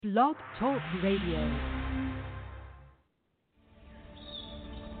Blog Talk Radio.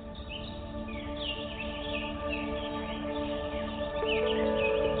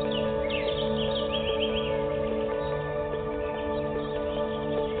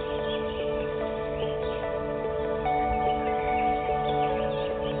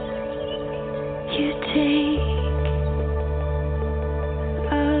 You take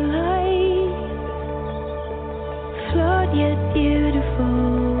a life, flawed yet beautiful,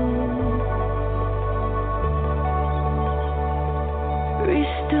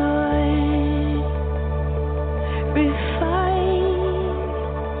 restored, refined.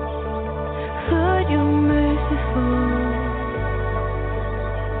 Lord, you're merciful,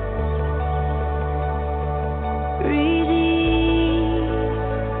 redeemed,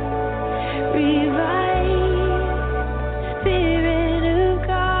 revive. Spirit of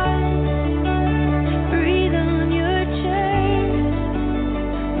God, breathe on your church,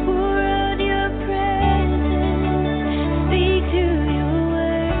 pour out your presence, speak through your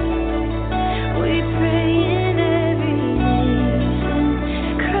word. We pray in every nation,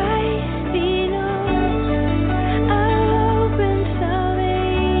 Christ be known, our hope and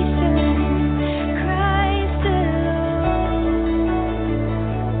salvation, Christ alone.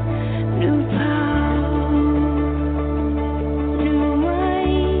 New power, new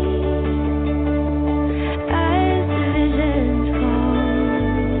wine, as the visions fall.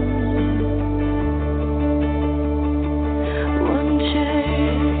 One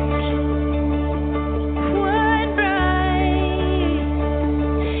church, one bride,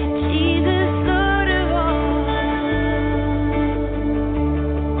 Jesus, Lord of all.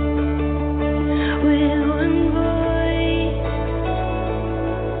 With one voice,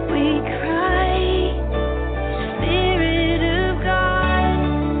 we cry, Spirit of God,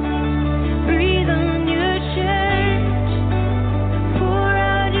 breathe on your church, pour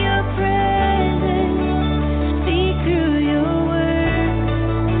out your presence, speak through your word.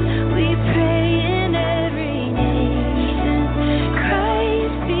 We pray in every nation,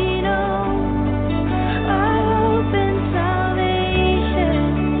 Christ be known, our hope and salvation,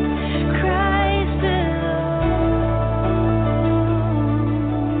 Christ alone.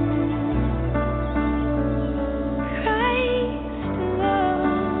 Christ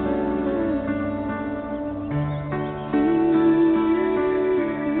alone.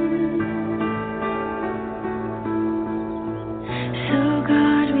 So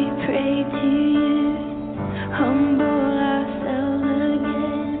God, we pray to you, humble ourselves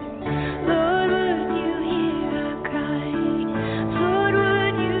again. Lord, would you hear our cry? Lord,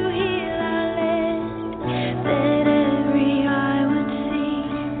 would you heal our land? That every eye would see,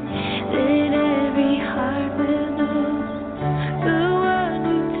 that every heart will know the one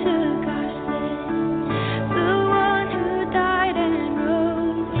who took our sin, the one who died and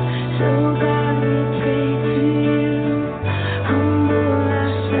rose. So God, we pray to you, humble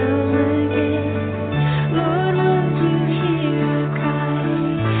ourselves again. Lord, would you hear our cry?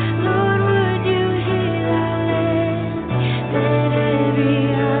 Lord, would you heal our land? That every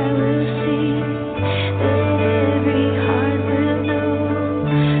eye will see, that every heart will know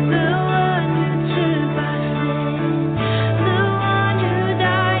the one who took our sin, the one who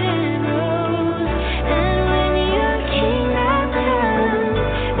died and rose. And when your kingdom comes,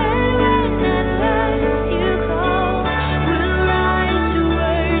 and when at last you call, we'll rise to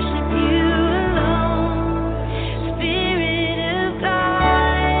worship you alone. Spirit of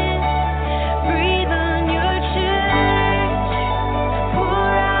God, breathe on your church,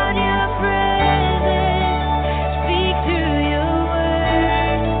 pour out your presence, speak through your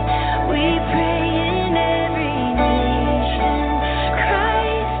word. We pray in every nation,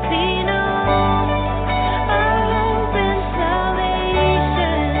 Christ be known, our hope and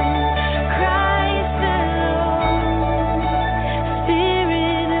salvation, Christ alone.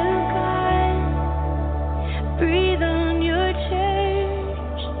 Spirit of God, breathe on your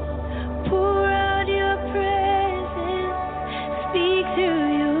church, pour out your presence, speak through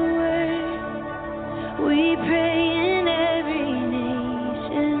your word. We pray in every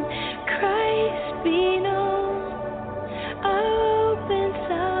nation, Christ be known, our hope and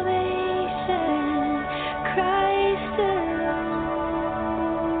salvation, Christ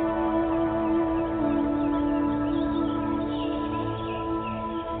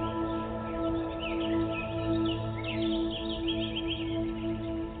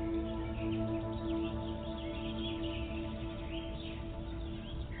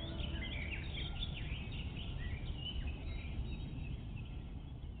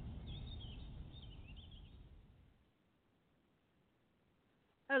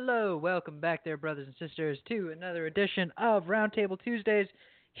Hello, welcome back there, brothers and sisters, to another edition of Roundtable Tuesdays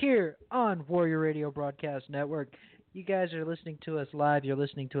here on Warrior Radio Broadcast Network. You guys are listening to us live. You're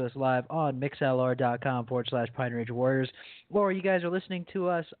listening to us live on mixlr.com/Pine Ridge Warriors, or you guys are listening to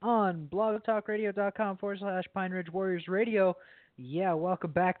us on blogtalkradio.com/Pine Ridge Warriors Radio. Yeah,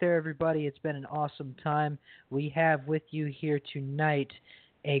 welcome back there, everybody. It's been an awesome time. We have with you here tonight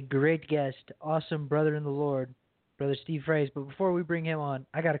a great guest, awesome brother in the Lord, Brother Steve Froese. But before we bring him on,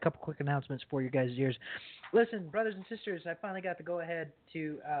 I got a couple quick announcements for you guys' ears. Listen, brothers and sisters, I finally got to go ahead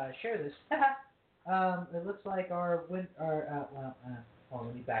to share this. It looks like let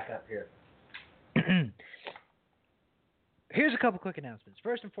me back up here. Here's a couple quick announcements.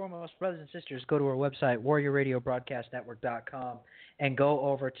 First and foremost, brothers and sisters, go to our website, warriorradiobroadcastnetwork.com, and go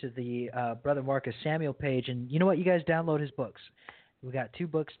over to the Brother Marcus Samuel page. And you know what? You guys download his books. We got 2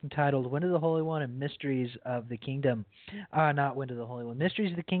 books entitled Wind of the Holy One and Mysteries of the Kingdom. Not Wind of the Holy One,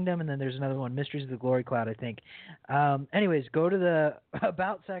 Mysteries of the Kingdom, and then there's another one, Mysteries of the Glory Cloud, I think. Anyways, go to the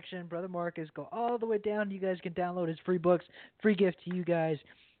About section, Brother Marcus, go all the way down. You guys can download his free books, free gift to you guys.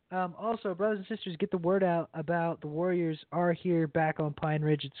 Also, brothers and sisters, get the word out about the Warriors are here back on Pine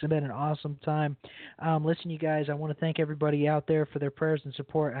Ridge. It's been an awesome time. Listen, you guys, I want to thank everybody out there for their prayers and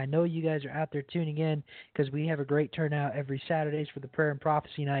support. I know you guys are out there tuning in because we have a great turnout every Saturdays for the prayer and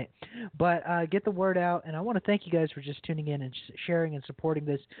prophecy night. But get the word out, and I want to thank you guys for just tuning in and sharing and supporting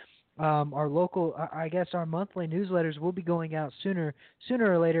this. Our local, I guess our monthly newsletters will be going out sooner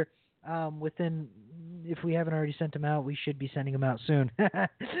or later. If we haven't already sent them out, we should be sending them out soon.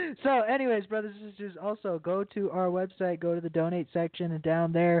 So anyways, brothers and sisters, also go to our website, go to the donate section, and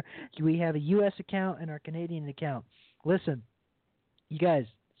down there we have a U.S. account and our Canadian account. Listen, you guys,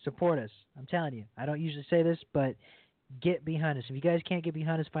 support us. I'm telling you, I don't usually say this, but get behind us. If you guys can't get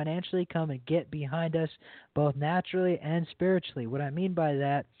behind us financially, come and get behind us both naturally and spiritually. What I mean by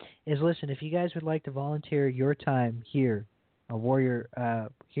that is, listen, if you guys would like to volunteer your time here, a warrior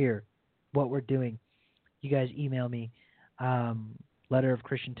here, what we're doing, you guys email me letter of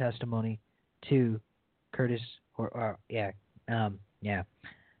Christian testimony to Curtis to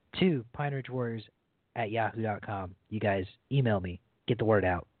pineridgewarriors@yahoo.com. You guys email me. Get the word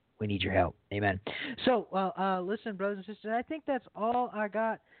out. We need your help. Amen. So, listen, brothers and sisters, I think that's all I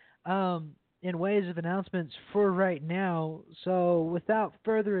got in ways of announcements for right now. So, without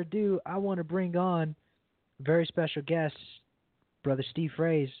further ado, I want to bring on a very special guest, Brother Steve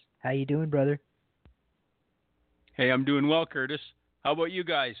Froese. How you doing, brother? Hey, I'm doing well, Curtis. How about you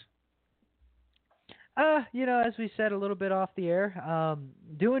guys? As we said a little bit off the air,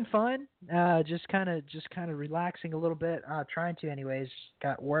 doing fine. Just kind of relaxing a little bit. Trying to, anyways.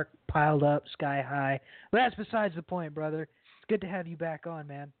 Got work piled up, sky high. But that's besides the point, brother. It's good to have you back on,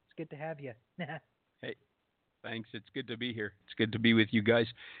 man. It's good to have you. Hey, thanks. It's good to be here. It's good to be with you guys.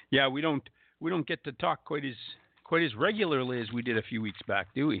 Yeah, we don't get to talk quite as regularly as we did a few weeks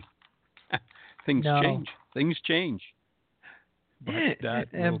back, do we? Things change. But that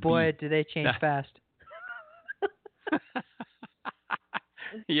and boy, do they change fast.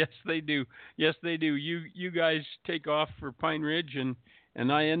 Yes, they do. You guys take off for Pine Ridge, and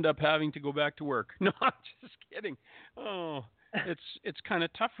I end up having to go back to work. No, I'm just kidding. Oh, it's kind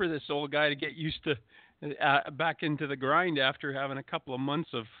of tough for this old guy to get used to back into the grind after having a couple of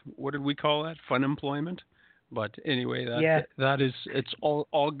months of, what did we call that? Fun employment. But anyway, it's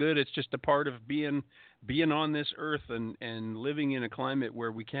all good. It's just a part of being on this earth and living in a climate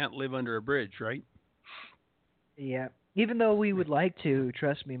where we can't live under a bridge, right? Yeah. Even though we would like to,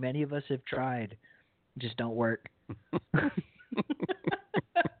 trust me, many of us have tried. Just don't work.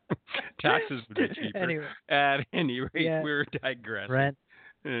 Taxes would be cheaper. Anyway. At any rate, we're digressing. Rent.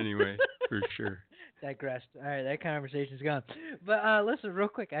 Anyway, for sure. Digressed. All right, that conversation's gone. But listen, real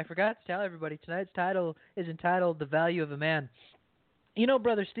quick, I forgot to tell everybody, tonight's title is entitled The Value of a Man. You know,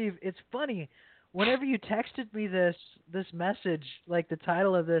 Brother Steve, it's funny. Whenever you texted me this message, like the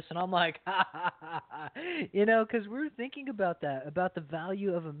title of this, and I'm like, because we were thinking about that, about the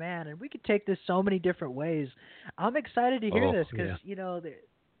value of a man, and we could take this so many different ways. I'm excited to hear this because,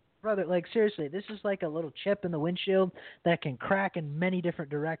 brother, like seriously, this is like a little chip in the windshield that can crack in many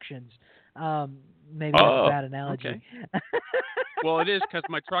different directions. Maybe that's a bad analogy. Okay. Well, it is because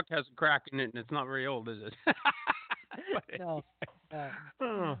my truck has a crack in it, and it's not very old, is it? No. But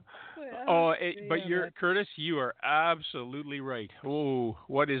Curtis, you are absolutely right. Oh,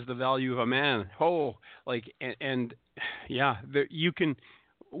 what is the value of a man? Oh, we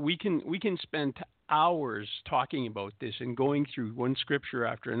can spend hours talking about this and going through one scripture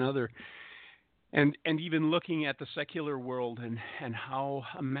after another, and even looking at the secular world and how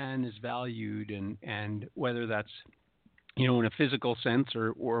a man is valued and whether that's in a physical sense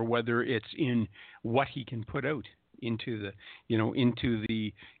or whether it's in what he can put out into the,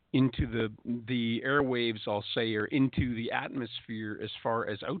 into the airwaves, I'll say, or into the atmosphere as far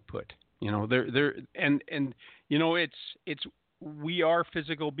as output. And it's we are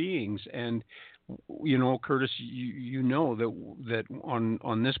physical beings, and Curtis, you know that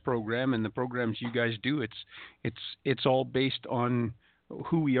on this program and the programs you guys do, it's all based on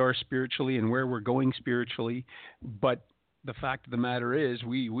who we are spiritually and where we're going spiritually. But the fact of the matter is,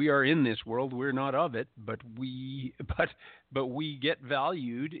 we are in this world. We're not of it, but we get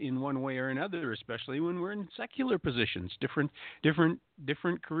valued in one way or another, especially when we're in secular positions, different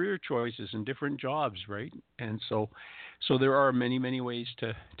career choices and different jobs, right? And so there are many ways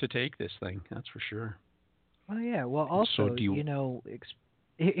to take this thing. That's for sure. Oh yeah. Well, also,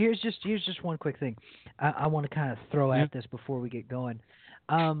 here's just one quick thing I want to kind of throw at this before we get going.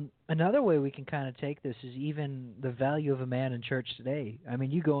 Another way we can kind of take this is even the value of a man in church today. I mean,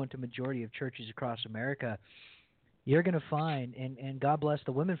 you go into majority of churches across America, you're going to find, and God bless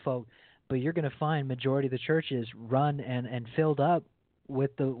the women folk, but you're going to find majority of the churches run and filled up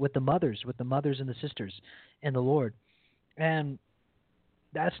with the mothers and the sisters in the Lord. And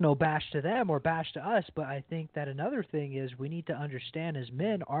that's no bash to them or bash to us, but I think that another thing is we need to understand as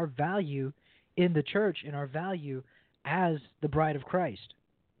men our value in the church and our value as the bride of Christ.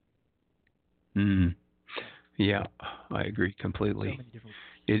 Yeah, I agree completely.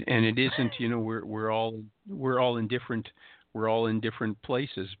 It isn't, we're all in different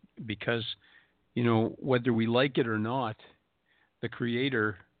places because, whether we like it or not, the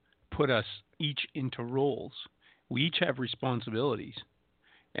Creator put us each into roles. We each have responsibilities,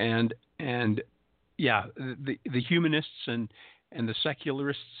 and yeah, the humanists and the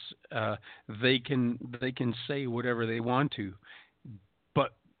secularists, they can say whatever they want to,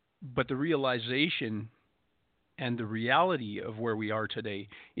 but the realization and the reality of where we are today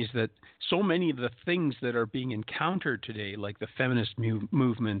is that so many of the things that are being encountered today, like the feminist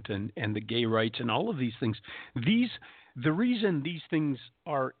movement and the gay rights and all of these things, the reason these things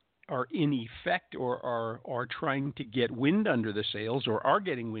are in effect or are trying to get wind under the sails or are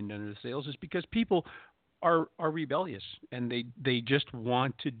getting wind under the sails is because people are rebellious and they just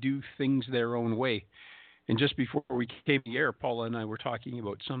want to do things their own way. And just before we came to the air, Paula and I were talking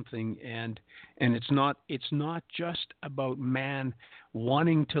about something, and it's not just about man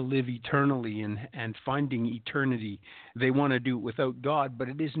wanting to live eternally and finding eternity. They want to do it without God, but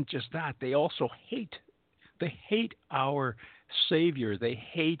it isn't just that. They also hate our Savior. They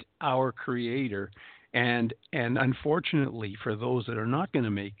hate our Creator. And unfortunately, for those that are not going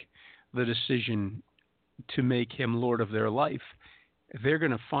to make the decision to make Him Lord of their life, they're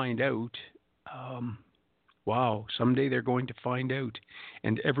going to find out. Wow, someday they're going to find out,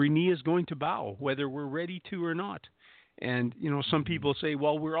 and every knee is going to bow, whether we're ready to or not. And, some people say,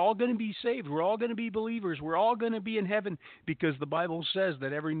 well, we're all going to be saved. We're all going to be believers. We're all going to be in heaven because the Bible says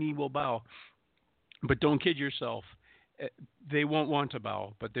that every knee will bow. But don't kid yourself. They won't want to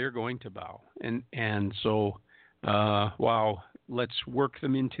bow, but they're going to bow. And so, wow, let's work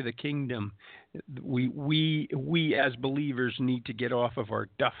them into the kingdom. We as believers need to get off of our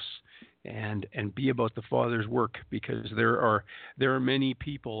duffs and be about the Father's work, because there are many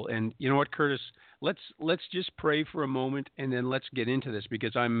people. And you know what, Curtis? Let's just pray for a moment, and then let's get into this,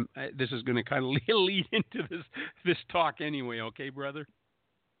 because this is going to kind of lead into this talk anyway. Okay, brother?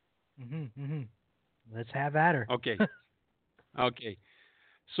 Let's have at her. Okay. Okay.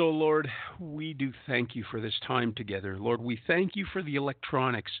 So, Lord, we do thank you for this time together. Lord, we thank you for the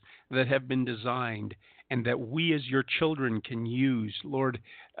electronics that have been designed and that we as your children can use. Lord,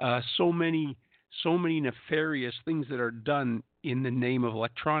 so many nefarious things that are done in the name of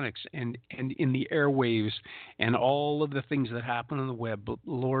electronics and in the airwaves and all of the things that happen on the web. But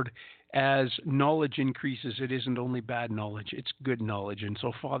Lord, as knowledge increases, it isn't only bad knowledge, it's good knowledge. And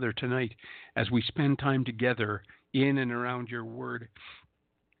so, Father, tonight, as we spend time together in and around your word,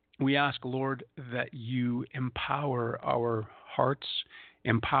 we ask, Lord, that you empower our hearts,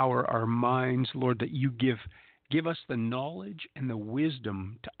 empower our minds, Lord, that you give us the knowledge and the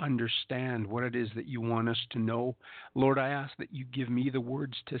wisdom to understand what it is that you want us to know. Lord, I ask that you give me the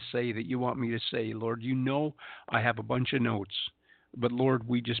words to say that you want me to say. Lord, you know I have a bunch of notes, but Lord,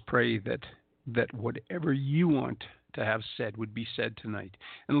 we just pray that whatever you want to have said would be said tonight.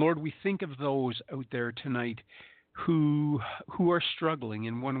 And Lord, we think of those out there tonight who are struggling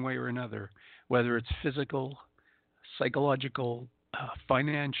in one way or another, whether it's physical, psychological,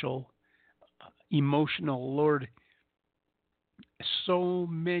 financial, emotional. Lord, so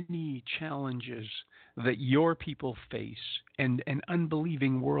many challenges that your people face and an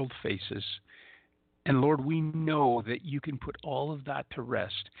unbelieving world faces. And Lord, we know that you can put all of that to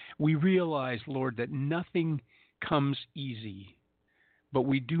rest. We realize, Lord, that nothing comes easy. But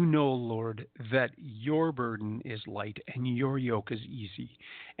we do know, Lord, that your burden is light and your yoke is easy.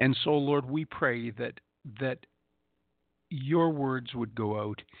 And so, Lord, we pray that your words would go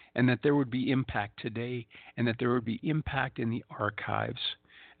out and that there would be impact today and that there would be impact in the archives.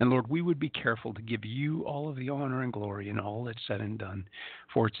 And Lord, we would be careful to give you all of the honor and glory in all that's said and done.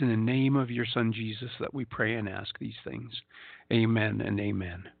 For it's in the name of your Son, Jesus, that we pray and ask these things. Amen and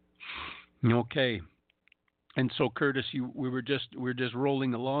amen. Okay. And so, Curtis, we were just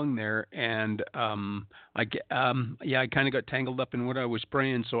rolling along there, and I kind of got tangled up in what I was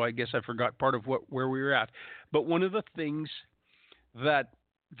praying, so I guess I forgot part of where we were at. But one of the things that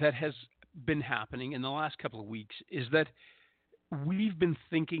has been happening in the last couple of weeks is that we've been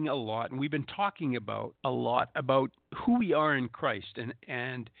thinking a lot, and we've been talking about who we are in Christ,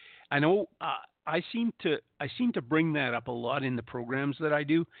 and I know I seem to bring that up a lot in the programs that I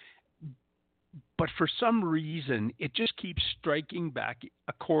do. But for some reason, it just keeps striking back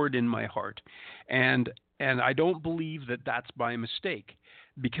a chord in my heart. And I don't believe that that's by mistake,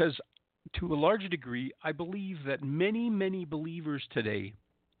 because to a large degree, I believe that many, many believers today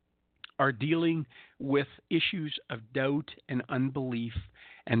are dealing with issues of doubt and unbelief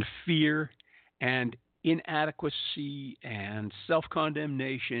and fear and inadequacy and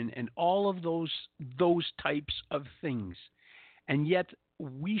self-condemnation and all of those types of things. And yet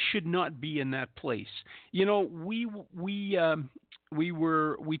we should not be in that place. You know, we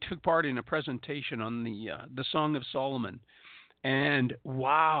took part in a presentation on the Song of Solomon, and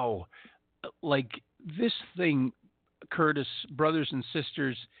wow, like this thing, Curtis, brothers and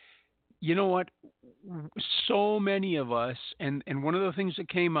sisters, you know what? So many of us, and one of the things that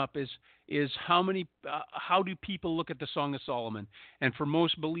came up is how do people look at the Song of Solomon? And for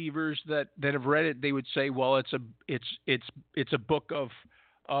most believers that have read it, they would say, well, it's a book of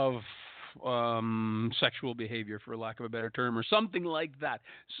sexual behavior, for lack of a better term, or something like that,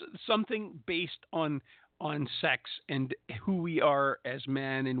 something based on sex and who we are as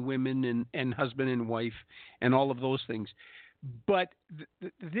man and women and husband and wife and all of those things. But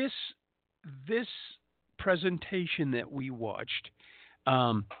this presentation that we watched,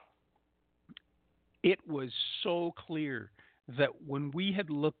 it was so clear that when we had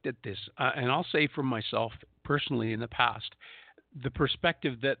looked at this, and I'll say for myself personally in the past, the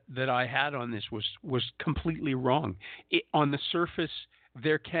perspective that I had on this was completely wrong. On the surface,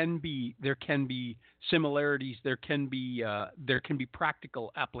 there can be similarities. There can be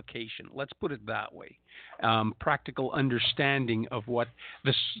practical application. Let's put it that way. Practical understanding of what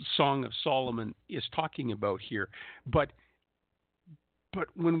the Song of Solomon is talking about here. But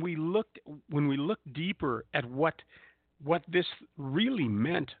when we look deeper at what this really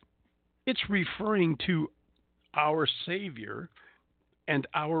meant, it's referring to our Savior and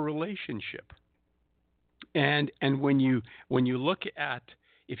our relationship. And when you look at,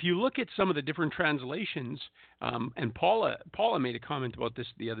 if you look at some of the different translations, and Paula made a comment about this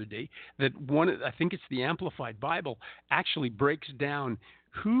the other day, that I think it's the Amplified Bible, actually breaks down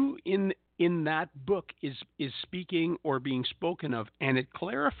who in that book is speaking or being spoken of, and it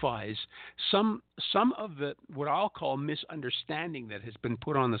clarifies some of the what I'll call misunderstanding that has been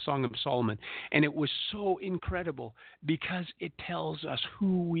put on the Song of Solomon. And it was so incredible because it tells us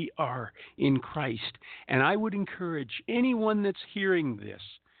who we are in Christ. And I would encourage anyone that's hearing this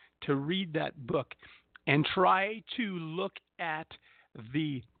to read that book and try to look at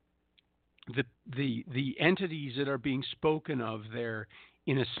the entities that are being spoken of there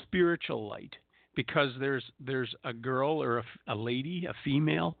in a spiritual light, because there's a girl or a lady, a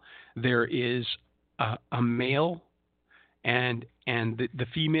female, there is a male, and the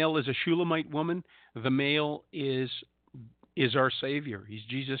female is a Shulamite woman. The male is our Savior. He's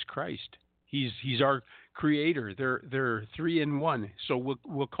Jesus Christ. He's our Creator. They're three in one. So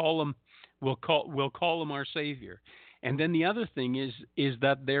we'll call him our Savior. And then the other thing is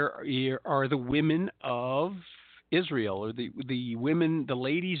that there are the women of Israel, or the women, the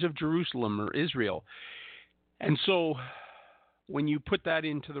ladies of Jerusalem, or Israel. And so when you put that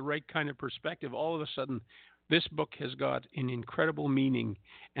into the right kind of perspective, all of a sudden this book has got an incredible meaning,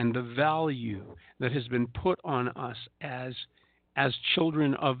 and the value that has been put on us as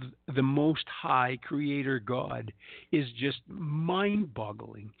children of the Most High Creator God is just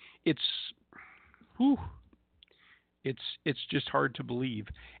mind-boggling. It's just hard to believe,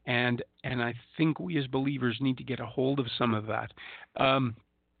 and I think we as believers need to get a hold of some of that,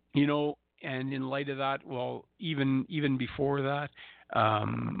 And in light of that, well, even before that,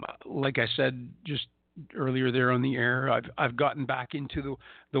 like I said just earlier there on the air, I've gotten back into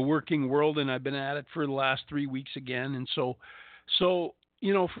the working world, and I've been at it for the last 3 weeks again, and so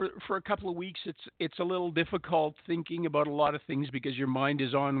for a couple of weeks, it's a little difficult thinking about a lot of things because your mind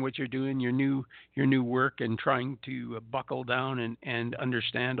is on what you're doing, your new work, and trying to buckle down and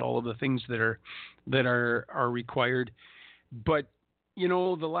understand all of the things that are required. But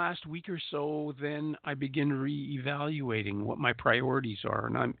the last week or so, then I begin reevaluating what my priorities are,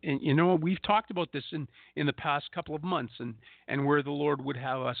 and we've talked about this in the past couple of months, and where the Lord would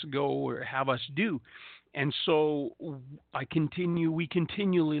have us go or have us do. And so we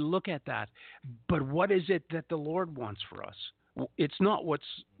continually look at that. But what is it that the Lord wants for us? It's not what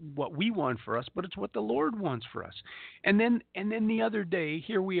we want for us, but it's what the Lord wants for us. And then the other day,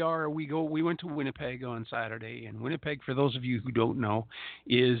 here we are. We went to Winnipeg on Saturday, and Winnipeg, for those of you who don't know,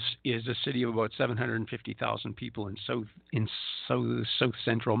 is a city of about 750,000 people in south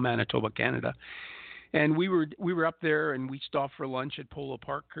central Manitoba, Canada. And we were up there, and we stopped for lunch at Polo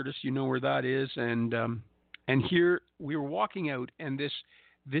Park. Curtis, you know where that is. And here we were walking out, and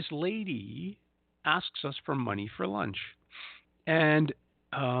this lady asks us for money for lunch. And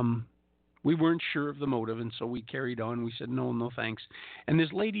we weren't sure of the motive, and so we carried on. We said, no thanks. And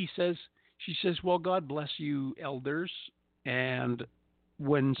this lady says, well, God bless you, elders. And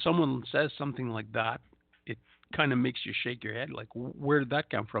when someone says something like that, it kind of makes you shake your head, like, where did that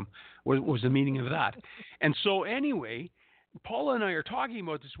come from? What was the meaning of that? And so anyway, Paula and I are talking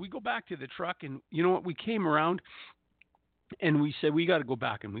about this. We go back to the truck, and you know what? We came around, and we said, we got to go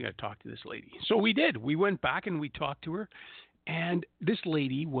back, and we got to talk to this lady. So we did. We went back, and we talked to her. And this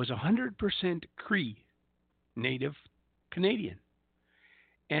lady was 100% Cree, Native Canadian.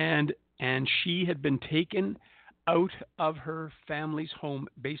 And she had been taken out of her family's home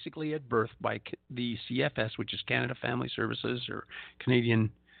basically at birth by the CFS, which is Canada Family Services, or Canadian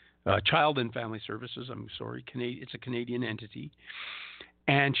Child and Family Services. I'm sorry, it's a Canadian entity.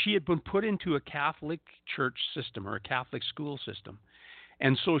 And she had been put into a Catholic church system or a Catholic school system.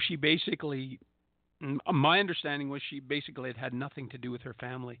 And so she basically... my understanding was she basically had nothing to do with her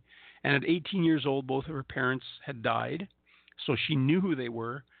family. And at 18 years old, both of her parents had died. So she knew who they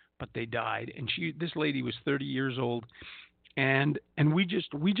were, but they died. And this lady was 30 years old. And we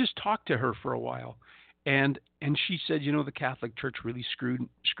just talked to her for a while. And she said, the Catholic Church really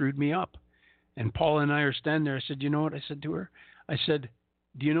screwed me up. And Paula and I are standing there. I said, you know what I said to her? I said,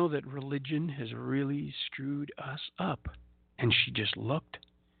 do you know that religion has really screwed us up? And she just looked.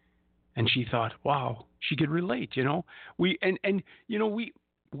 And she thought, wow, she could relate, We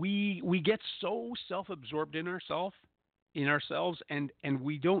get so self-absorbed in ourselves, and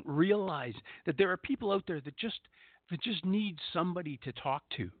we don't realize that there are people out there that just need somebody to talk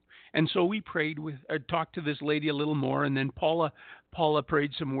to. And so we talked to this lady a little more, and then Paula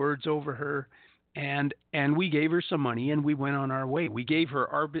prayed some words over her, and we gave her some money, and we went on our way. We gave her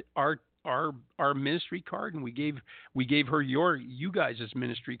our ministry card, and we gave her you guys'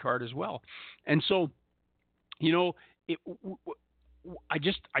 ministry card as well. And so, I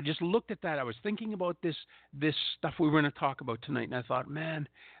just looked at that. I was thinking about this stuff we were going to talk about tonight, and I thought, man,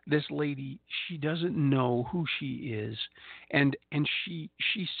 this lady, she doesn't know who she is. And she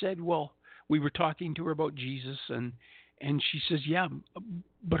said, well, we were talking to her about Jesus, and she says, yeah,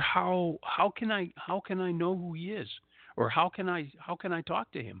 but how can I know who he is, or how can I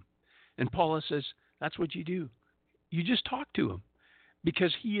talk to him? And Paula says, that's what you do. You just talk to him,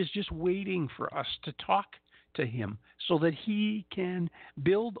 because he is just waiting for us to talk to him so that he can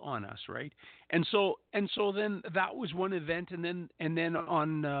build on us, right? And so then that was one event, and then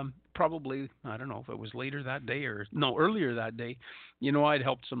on probably, I don't know if it was later that day or earlier that day, I'd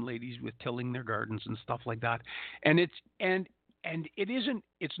helped some ladies with tilling their gardens and stuff like that. And it's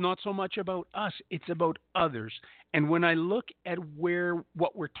not so much about us, it's about others. And when I look at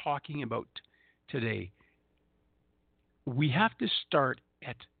what we're talking about today, we have to start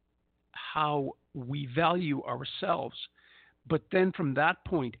at how we value ourselves. But then from that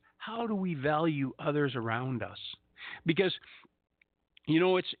point, how do we value others around us? Because,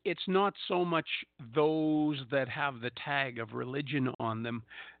 it's not so much those that have the tag of religion on them,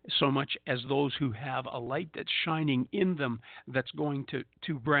 so much as those who have a light that's shining in them that's going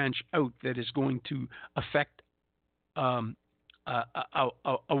to branch out, that is going to affect a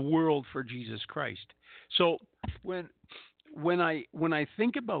world for Jesus Christ. So when I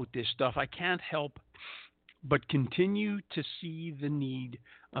think about this stuff, I can't help but continue to see the need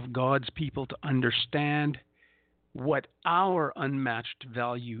of God's people to understand what our unmatched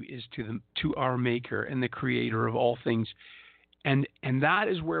value is to our Maker and the Creator of all things. And that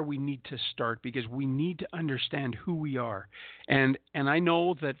is where we need to start, because we need to understand who we are. And I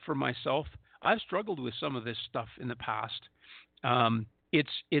know that for myself, I've struggled with some of this stuff in the past.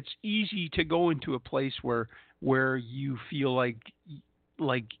 It's easy to go into a place where you feel like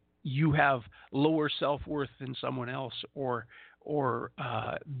you have lower self-worth than someone else, or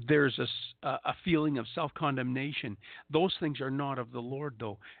there's a feeling of self-condemnation. Those things are not of the Lord,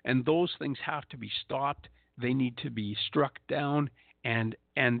 though, and those things have to be stopped. They need to be struck down, and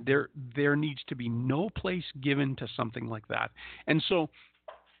there needs to be no place given to something like that. And so,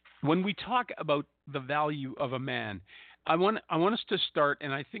 when we talk about the value of a man, I want us to start,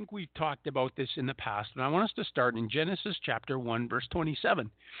 and I think we've talked about this in the past, and I want us to start in Genesis chapter 1, verse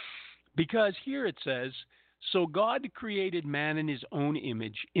 27, because here it says, "So God created man in his own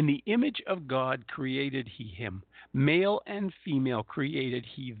image. In the image of God created he him. Male and female created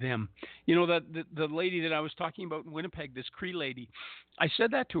he them." You know, the lady that I was talking about in Winnipeg, this Cree lady, I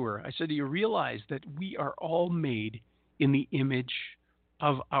said that to her. I said, "Do you realize that we are all made in the image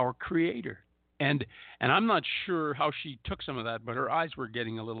of our Creator?" And I'm not sure how she took some of that, but her eyes were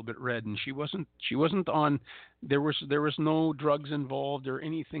getting a little bit red, and she wasn't on. There was no drugs involved or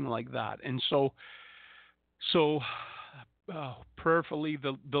anything like that, and so prayerfully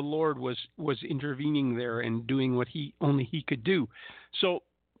the Lord was intervening there and doing what only he could do. So,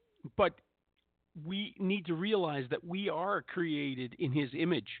 but we need to realize that we are created in his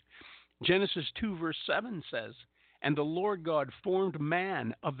image. Genesis 2 verse 7 says, "And the Lord God formed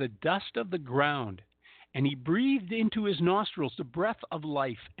man of the dust of the ground, and he breathed into his nostrils the breath of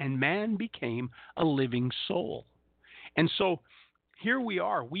life, and man became a living soul." And so here we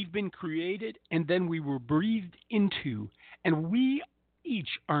are. We've been created, and then we were breathed into, and we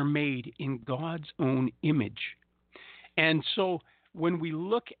each are made in God's own image. And so when we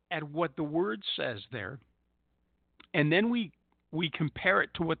look at what the Word says there, and then we compare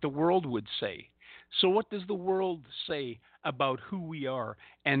it to what the world would say. So what does the world say about who we are?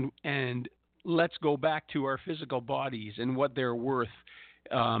 And let's go back to our physical bodies and what they're worth.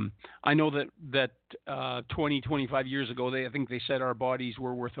 I know that 25 years ago, I think they said our bodies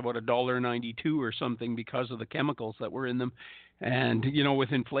were worth about $1.92 or something because of the chemicals that were in them. And, you know,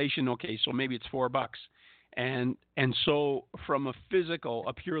 with inflation, okay, so maybe it's $4. And so from a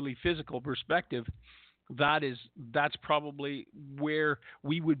purely physical perspective, that's probably where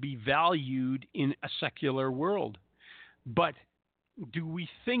we would be valued in a secular world. But do we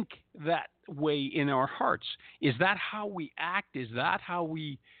think that way in our hearts? Is that how we act? Is that how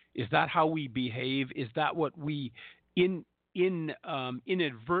we behave? Is that what we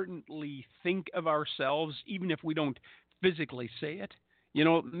inadvertently think of ourselves, even if we don't physically say it? You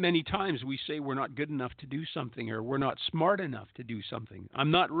know, many times we say we're not good enough to do something, or we're not smart enough to do something.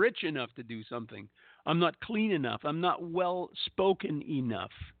 I'm not rich enough to do something. I'm not clean enough. I'm not well spoken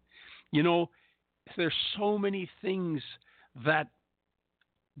enough. You know, there's so many things that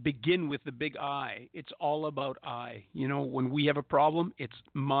begin with the big I. It's all about I. You know, when we have a problem, it's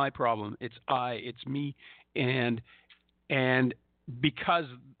my problem. It's I. It's me. And because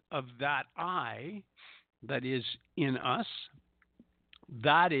of that I that is in us,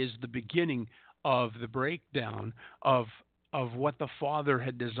 that is the beginning of the breakdown of what the Father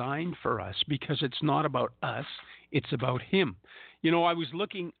had designed for us, because it's not about us, it's about Him. You know, I was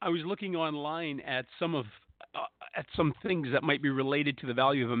looking online at some things that might be related to the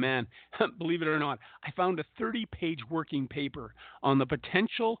value of a man. Believe it or not, I found a 30-page working paper on the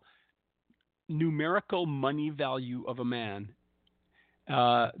potential numerical money value of a man.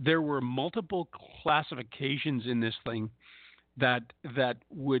 There were multiple classifications in this thing that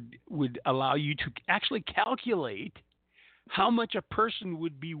would allow you to actually calculate how much a person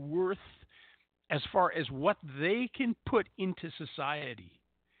would be worth as far as what they can put into society.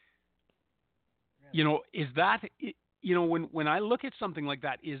 You know, is that, you know, when I look at something like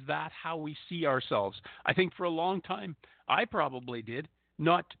that, is that how we see ourselves? I think for a long time I probably did,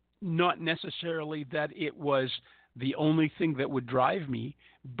 not necessarily that it was the only thing that would drive me,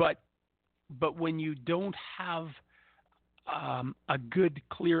 but when you don't have a good,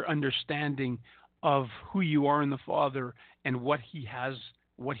 clear understanding of who you are in the Father and what He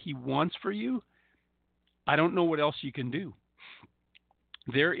wants for you, I don't know what else you can do.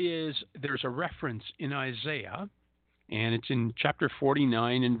 There's a reference in Isaiah, and it's in chapter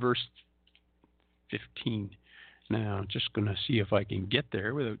 49 and verse 15. Now, I'm just going to see if I can get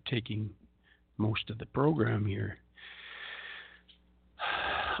there without taking most of the program here.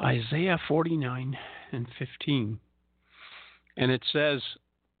 Isaiah 49 and 15. And it says,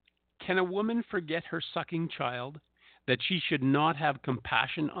 "Can a woman forget her sucking child, that she should not have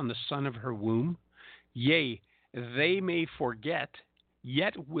compassion on the son of her womb? Yea, they may forget,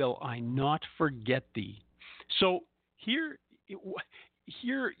 yet will I not forget thee." So here,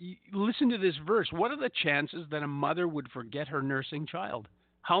 listen to this verse. What are the chances that a mother would forget her nursing child?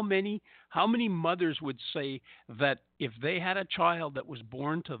 How many mothers would say that if they had a child that was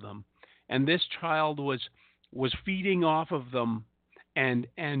born to them, and this child was feeding off of them and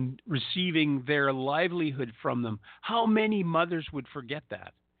receiving their livelihood from them, how many mothers would forget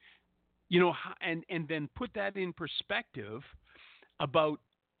that? And then put that in perspective about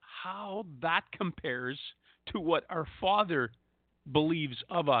how that compares to what our Father believes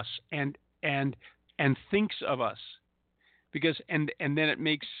of us and thinks of us. Because and then it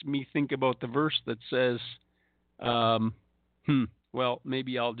makes me think about the verse that says, well,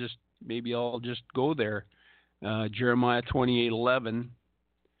 maybe I'll just go there. Jeremiah 28:11.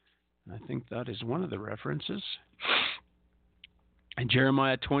 I think that is one of the references. And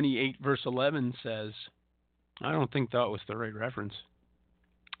Jeremiah 28 verse 11 says, I don't think that was the right reference.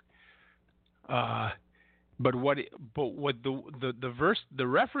 But the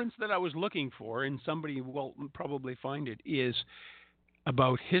reference that I was looking for, and somebody will probably find it, is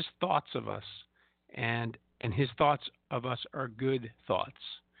about his thoughts of us, and his thoughts of us are good thoughts,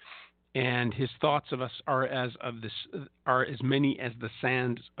 and his thoughts of us are as many as the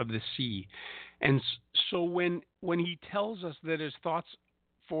sands of the sea. And so when he tells us that his thoughts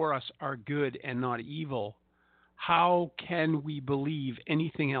for us are good and not evil, how can we believe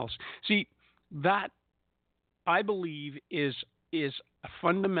anything else? See, that I believe is a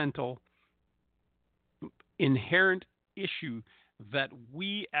fundamental, inherent issue that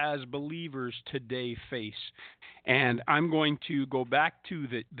we as believers today face. And I'm going to go back to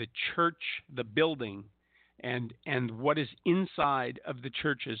the church, the building, and what is inside of the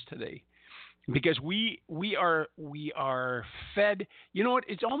churches today. Because we are fed, you know what,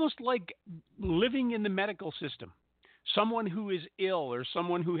 it's almost like living in the medical system. Someone who is ill or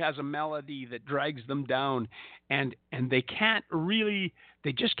someone who has a malady that drags them down, and they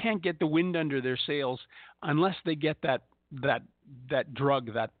just can't get the wind under their sails unless they get that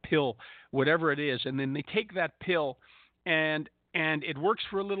drug, that pill, whatever it is. And then they take that pill and it works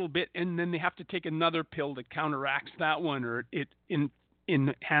for a little bit, and then they have to take another pill that counteracts that one, or it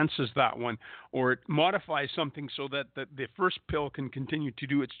enhances that one, or it modifies something so that the first pill can continue to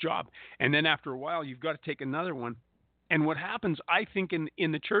do its job. And then after a while, you've got to take another one. And what happens, I think,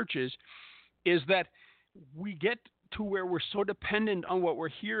 in the churches is that we get to where we're so dependent on what we're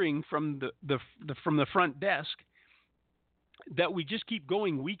hearing from the front desk that we just keep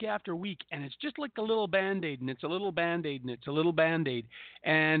going week after week, and it's just like a little Band-Aid, and it's a little Band-Aid, and it's a little Band-Aid.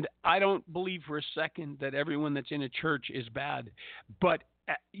 And I don't believe for a second that everyone that's in a church is bad. But,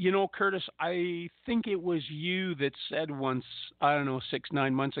 Curtis, I think it was you that said once,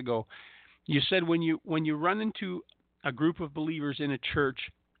 6-9 months ago, you said when you run into a group of believers in a church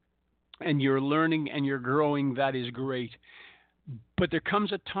and you're learning and you're growing, that is great. But there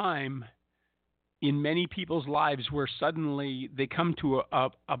comes a time in many people's lives where suddenly they come to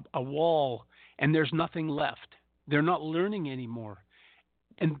a wall and there's nothing left. They're not learning anymore.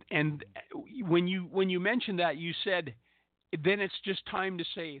 And when you mentioned that, you said, then it's just time to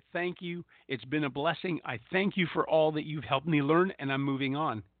say, thank you. It's been a blessing. I thank you for all that you've helped me learn, and I'm moving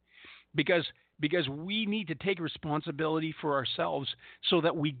on. Because we need to take responsibility for ourselves so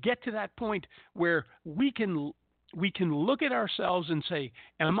that we get to that point where we can look at ourselves and say,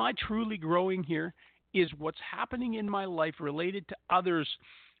 am I truly growing here? Is what's happening in my life related to others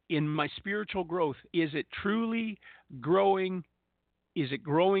in my spiritual growth? Is it truly growing? Is it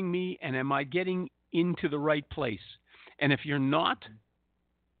growing me? And am I getting into the right place? And if you're not,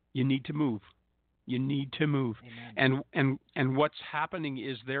 you need to move. You need to move. Amen. And what's happening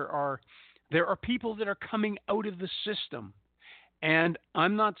is there are people that are coming out of the system. And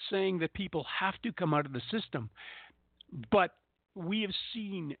I'm not saying that people have to come out of the system, but we have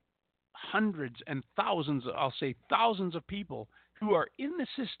seen hundreds and thousands, I'll say thousands of people who are in the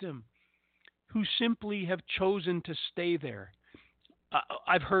system who simply have chosen to stay there.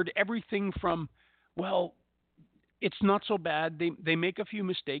 I've heard everything from, well, it's not so bad. They make a few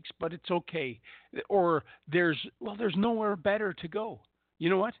mistakes, but it's okay. Or there's nowhere better to go. You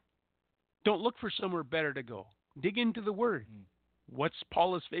know what? Don't look for somewhere better to go. Dig into the Word. What's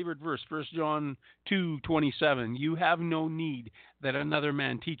Paula's favorite verse? 1 John 2:27. You have no need that another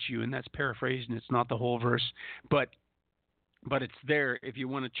man teach you. And that's paraphrased, and it's not the whole verse. But it's there. If you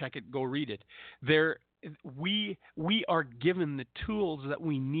want to check it, go read it. There, we are given the tools that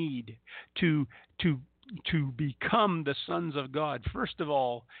we need to become the sons of God. First of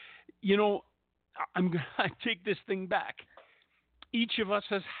all, I'm going to take this thing back. Each of us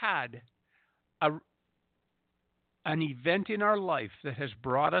has had an event in our life that has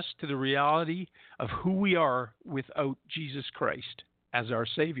brought us to the reality of who we are without Jesus Christ as our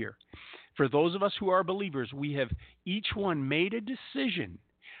Savior. For those of us who are believers, we have each one made a decision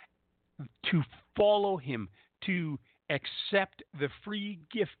to follow him, to accept the free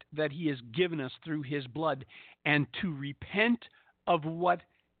gift that he has given us through his blood, and to repent of what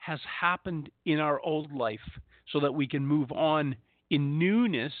has happened in our old life so that we can move on in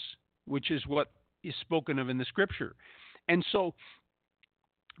newness, which is what is spoken of in the scripture. And so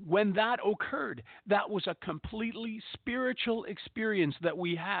when that occurred, that was a completely spiritual experience that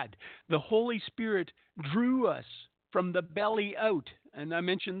we had. The Holy Spirit drew us from the belly out. And I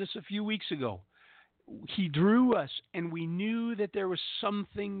mentioned this a few weeks ago. He drew us, and we knew that there was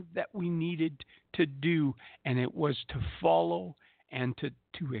something that we needed to do, and it was to follow and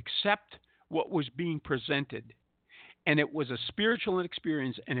to accept what was being presented. And it was a spiritual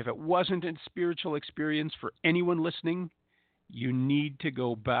experience, and if it wasn't a spiritual experience for anyone listening, you need to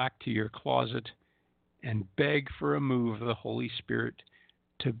go back to your closet and beg for a move of the Holy Spirit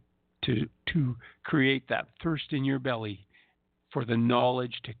to create that thirst in your belly for the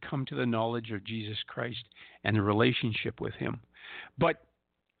knowledge, to come to the knowledge of Jesus Christ and the relationship with him. But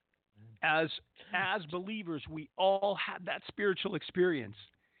as believers, we all had that spiritual experience.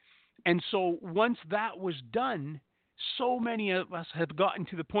 And so once that was done, so many of us have gotten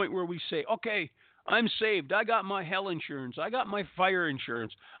to the point where we say, okay, I'm saved. I got my hell insurance. I got my fire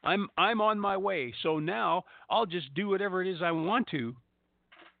insurance. I'm on my way. So now I'll just do whatever it is I want to.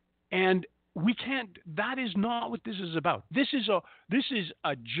 And we can't. That is not what this is about. This is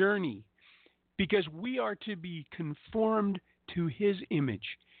a journey, because we are to be conformed to his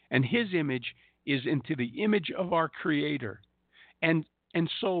image, and his image is into the image of our Creator. And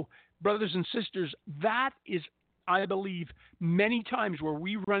so, brothers and sisters, that is, I believe, many times where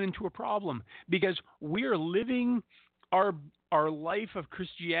we run into a problem, because we're living our life of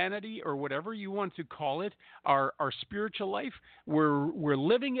Christianity, or whatever you want to call it, our spiritual life. We're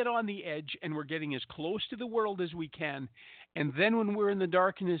living it on the edge, and we're getting as close to the world as we can. And then when we're in the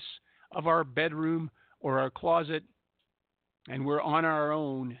darkness of our bedroom or our closet, and we're on our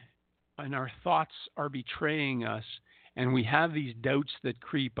own, and our thoughts are betraying us, and we have these doubts that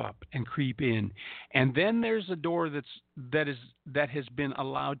creep up and creep in. And then there's a door that has been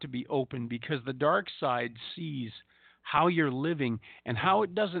allowed to be opened, because the dark side sees how you're living and how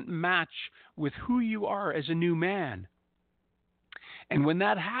it doesn't match with who you are as a new man. And when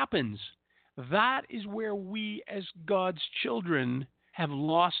that happens, that is where we as God's children have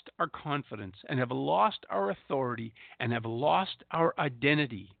lost our confidence and have lost our authority and have lost our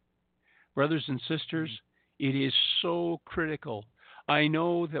identity. Brothers and sisters, it is so critical. I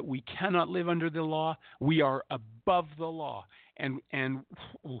know that we cannot live under the law. We are above the law. And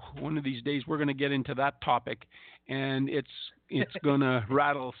one of these days we're going to get into that topic, and it's going to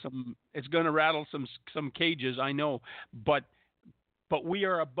rattle some cages, I know, but we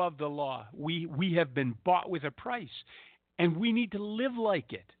are above the law. We have been bought with a price, and we need to live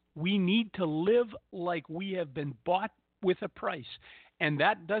like it. We need to live like we have been bought with a price. And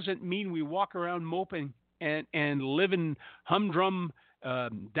that doesn't mean we walk around moping and living humdrum,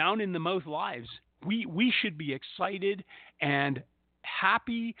 down in the mouth lives. We should be excited and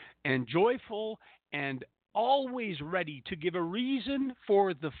happy and joyful and always ready to give a reason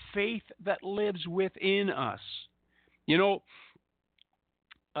for the faith that lives within us. You know,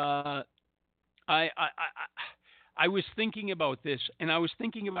 I was thinking about this, and I was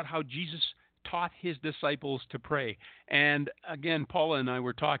thinking about how Jesus taught his disciples to pray. And again, Paula and I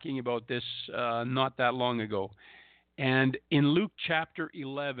were talking about this not that long ago. And in Luke chapter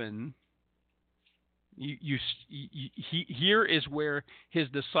 11, here is where his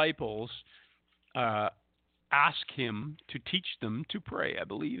disciples ask him to teach them to pray. I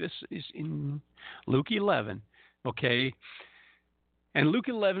believe this is in Luke 11. Okay. And Luke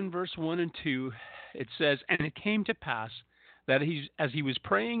 11, verse 1 and 2, it says, "And it came to pass that as he was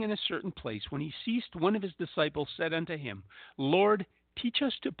praying in a certain place, when he ceased, one of his disciples said unto him, Lord, teach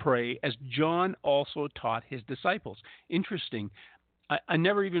us to pray as John also taught his disciples." Interesting. I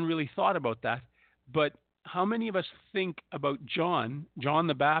never even really thought about that. But how many of us think about John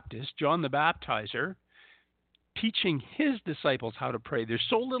the Baptist, John the Baptizer, teaching his disciples how to pray? There's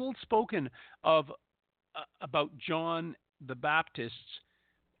so little spoken of about John the Baptist,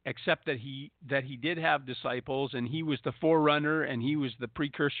 except that he did have disciples, and he was the forerunner, and he was the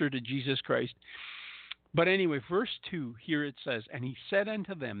precursor to Jesus Christ. But anyway, verse 2, here it says, "And he said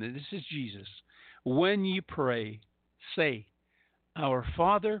unto them," and this is Jesus, "When ye pray, say, Our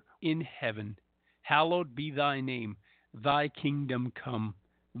Father in heaven, hallowed be thy name. Thy kingdom come.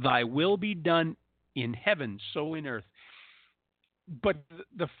 Thy will be done in heaven, so in earth." But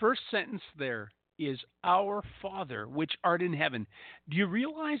the first sentence there is, "Our Father, which art in heaven." Do you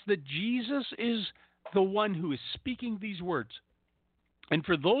realize that Jesus is the one who is speaking these words? And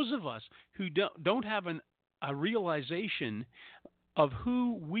for those of us who don't have a realization of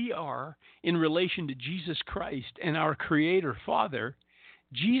who we are in relation to Jesus Christ and our Creator Father,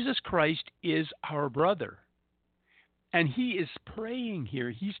 Jesus Christ is our brother. And he is praying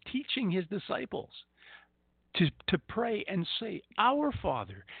here. He's teaching his disciples to pray and say, Our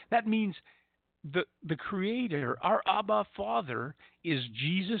Father. That means the Creator, our Abba Father, is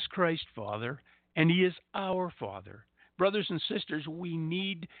Jesus Christ Father, and he is our Father. Brothers and sisters, we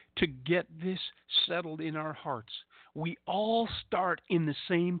need to get this settled in our hearts. We all start in the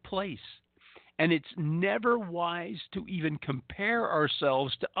same place. And it's never wise to even compare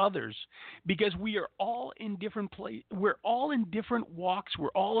ourselves to others, because we are all in different places. We're all in different walks. We're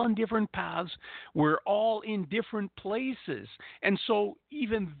all on different paths. We're all in different places. And so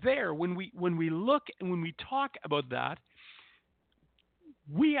even there, when we look and when we talk about that,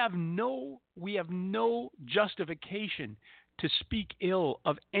 we have no justification to speak ill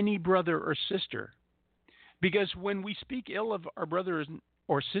of any brother or sister. Because when we speak ill of our brother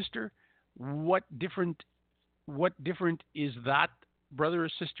or sister, what different is that brother or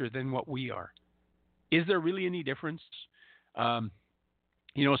sister than what we are? Is there really any difference?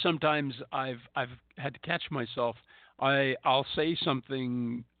 Sometimes I've had to catch myself. I'll say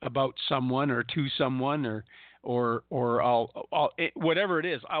something about someone or to someone or I'll whatever it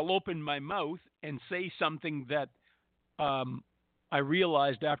is, I'll open my mouth and say something that I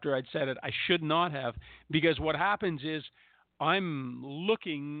realized after I'd said it I should not have, because what happens is I'm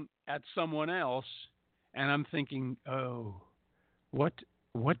looking at someone else and I'm thinking, oh, what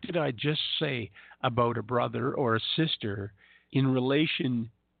did I just say about a brother or a sister in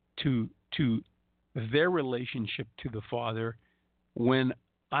relation to their relationship to the Father, when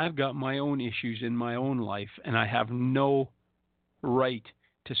I've got my own issues in my own life and I have no right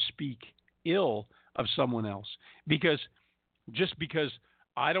to speak ill of someone else. Because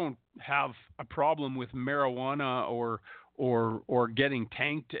I don't have a problem with marijuana or getting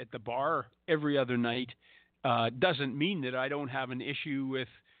tanked at the bar every other night, doesn't mean that I don't have an issue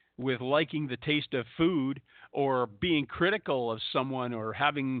with liking the taste of food or being critical of someone or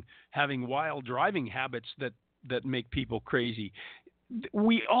having wild driving habits that make people crazy.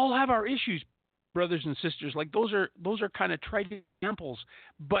 We all have our issues, brothers and sisters. Like those are kind of trite examples,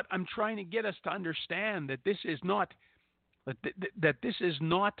 but I'm trying to get us to understand that this is not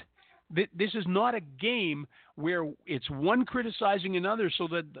a game where it's one criticizing another, so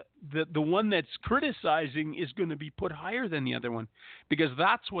that the one that's criticizing is going to be put higher than the other one, because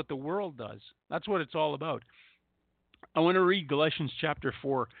that's what the world does. That's what it's all about. I want to read Galatians chapter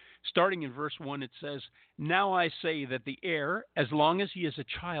 4, starting in verse 1. It says, "Now I say that the heir, as long as he is a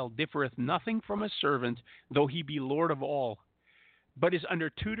child, differeth nothing from a servant, though he be Lord of all, but is under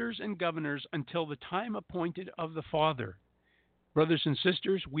tutors and governors until the time appointed of the Father." Brothers and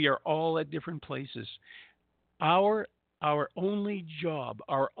sisters, we are all at different places. Our only job,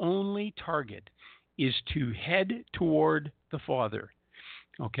 our only target is to head toward the Father,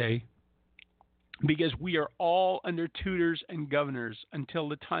 okay? Because we are all under tutors and governors until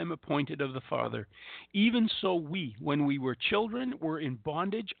the time appointed of the Father. Even so we, when we were children, were in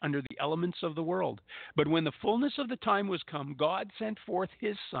bondage under the elements of the world. But when the fullness of the time was come, God sent forth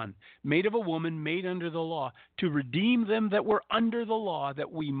his Son, made of a woman, made under the law, to redeem them that were under the law,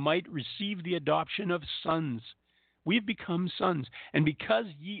 that we might receive the adoption of sons. We have become sons. And because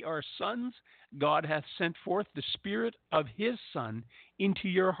ye are sons, God hath sent forth the Spirit of his Son into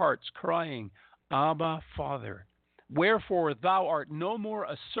your hearts, crying, Abba, Father. Wherefore thou art no more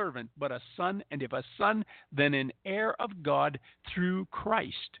a servant, but a son, and if a son, then an heir of God through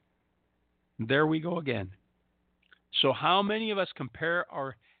Christ. There we go again. So how many of us compare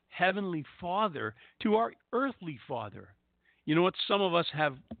our heavenly Father to our earthly father? You know what? Some of us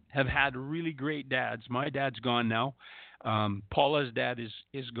have had really great dads. My dad's gone now. Paula's dad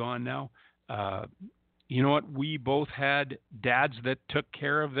is gone now. You know what? We both had dads that took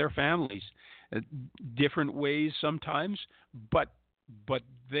care of their families. Different ways sometimes, but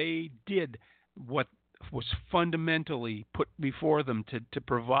they did what was fundamentally put before them to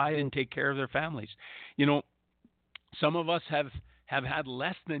provide and take care of their families. You know, some of us have had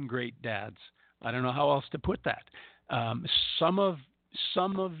less than great dads. I don't know how else to put that. Some of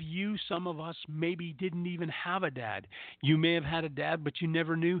us maybe didn't even have a dad. You may have had a dad, but you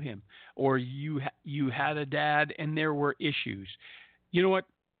never knew him, or you had a dad and there were issues. You know what?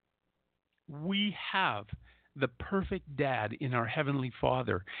 We have the perfect dad in our Heavenly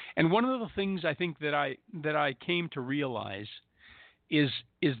Father. And one of the things I think that I came to realize is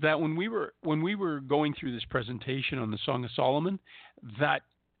that when we were going through this presentation on the Song of Solomon, that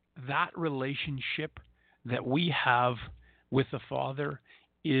relationship that we have with the Father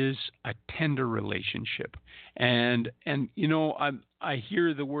is a tender relationship. And I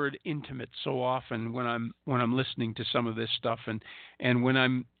hear the word intimate so often when I'm listening to some of this stuff, and when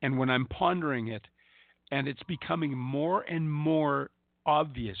I'm pondering it, and it's becoming more and more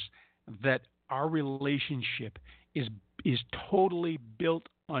obvious that our relationship is totally built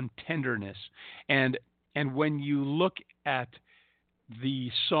on tenderness. And when you look at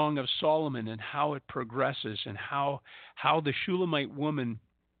the Song of Solomon and how it progresses, and how the Shulamite woman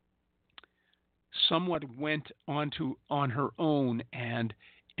somewhat went on her own, and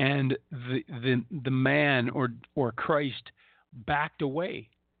the man or Christ backed away,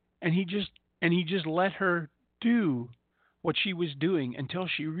 and he just let her do what she was doing until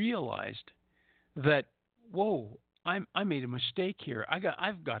she realized that, whoa, I made a mistake here.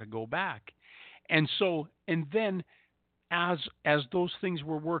 I've got to go back. And then as those things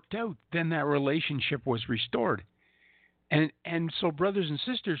were worked out, then that relationship was restored. And so, brothers and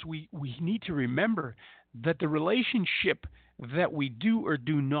sisters, we need to remember that the relationship that we do or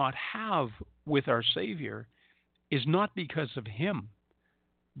do not have with our Savior is not because of Him,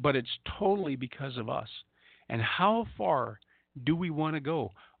 but it's totally because of us. And how far do we want to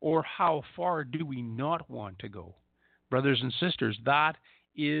go, or how far do we not want to go? Brothers and sisters, that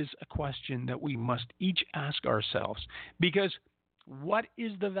is a question that we must each ask ourselves. Because what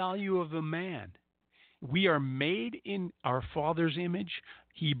is the value of a man? We are made in our Father's image.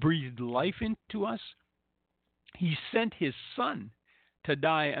 He breathed life into us. He sent His Son to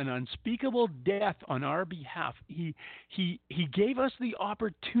die an unspeakable death on our behalf. He gave us the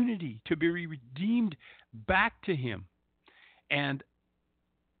opportunity to be redeemed back to Him. And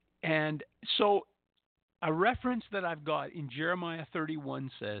so a reference that I've got in Jeremiah 31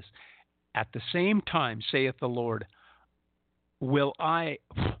 says, "At the same time, saith the Lord, will I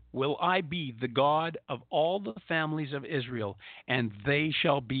be the God of all the families of Israel, and they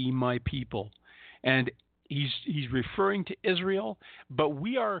shall be my people." And he's referring to Israel, but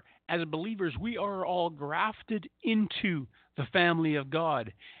we are, as believers, we are all grafted into the family of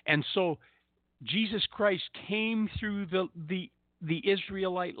God. And so Jesus Christ came through the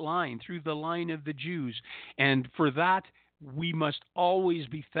Israelite line, through the line of the Jews. And for that, we must always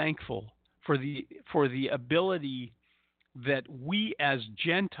be thankful for the ability that we as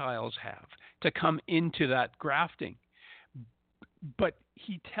Gentiles have to come into that grafting. But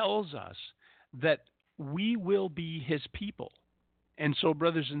He tells us that we will be His people. And so,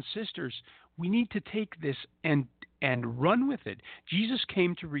 brothers and sisters, we need to take this and run with it. Jesus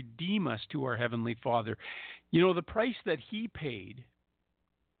came to redeem us to our Heavenly Father. You know, the price that He paid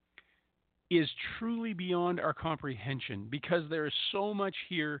is truly beyond our comprehension, because there is so much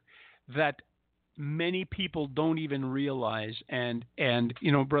here that many people don't even realize. And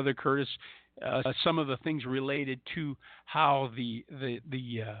Brother Curtis, some of the things related to how the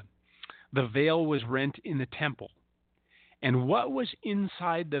veil was rent in the temple, and what was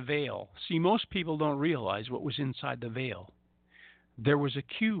inside the veil. See, most people don't realize what was inside the veil. There was a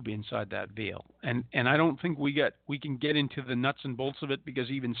cube inside that veil, and I don't think we can get into the nuts and bolts of it, because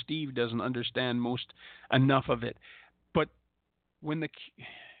even Steve doesn't understand enough of it. But when the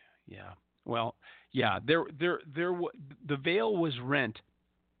veil was rent,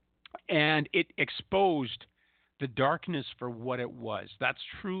 and it exposed the darkness for what it was. That's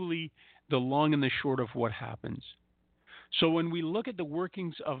truly the long and the short of what happens. So when we look at the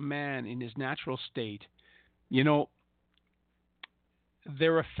workings of man in his natural state,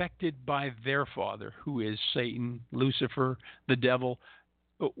 they're affected by their father, who is Satan, Lucifer, the devil,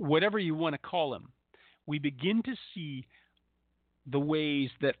 whatever you want to call him. We begin to see the ways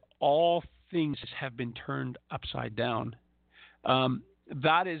that all things have been turned upside down.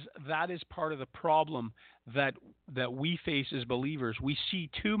 That is part of the problem that we face as believers. We see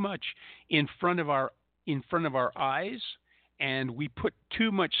too much in front of our eyes, and we put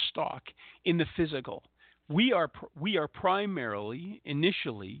too much stock in the physical. We are primarily,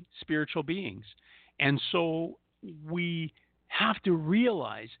 initially, spiritual beings, and so we have to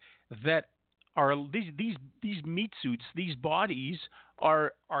realize that these meat suits, these bodies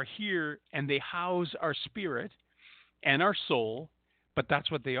are here, and they house our spirit and our soul. But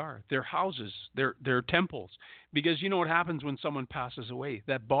that's what they are. They're houses. They're temples. Because you know what happens when someone passes away?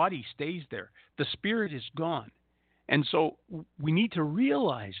 That body stays there. The spirit is gone. And so we need to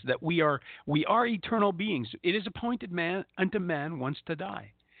realize that we are eternal beings. It is appointed unto man once to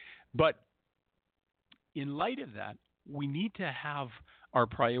die. But in light of that, we need to have our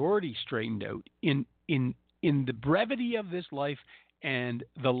priorities straightened out in the brevity of this life and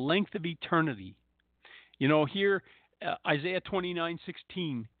the length of eternity. Here, Isaiah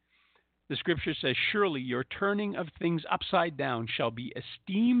 29:16, The scripture says, surely your turning of things upside down shall be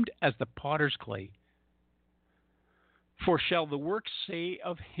esteemed as the potter's clay. For shall the work say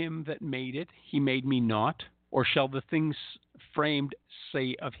of him that made it, he made me not? Or shall the things framed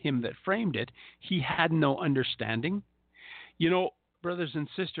say of him that framed it, he had no understanding? You know, brothers and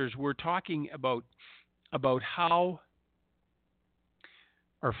sisters, we're talking about how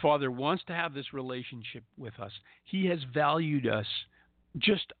our Father wants to have this relationship with us. He has valued us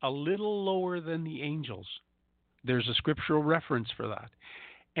just a little lower than the angels. There's a scriptural reference for that.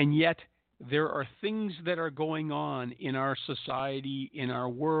 And yet, there are things that are going on in our society, in our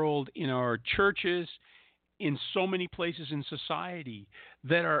world, in our churches, in so many places in society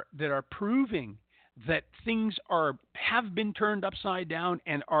that are proving that things have been turned upside down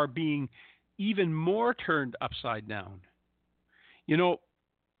and are being even more turned upside down. You know,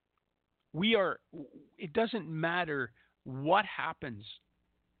 it doesn't matter what happens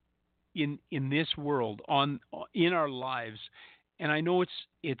in this world in our lives, and I know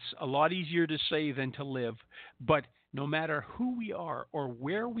it's a lot easier to say than to live, but no matter who we are or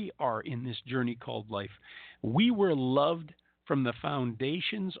where we are in this journey called life, we were loved from the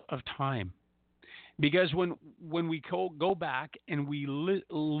foundations of time. Because when we go back and we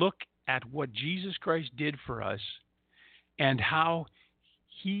look at what Jesus Christ did for us and how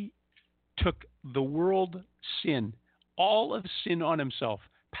he took the world sin, all of sin on himself,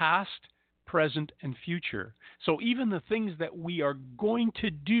 past, present, and future. So even the things that we are going to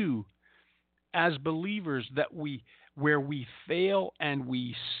do as believers where we fail and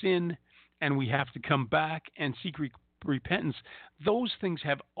we sin and we have to come back and seek repentance, those things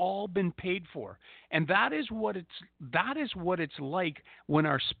have all been paid for. And that is what it's like when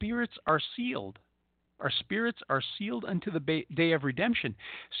our spirits are sealed. Our spirits are sealed unto the day of redemption.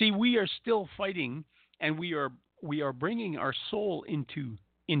 See, we are still fighting, and we are bringing our soul into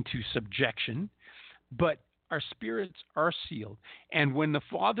subjection, but our spirits are sealed. And when the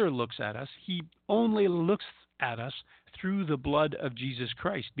Father looks at us, he only looks at us through the blood of Jesus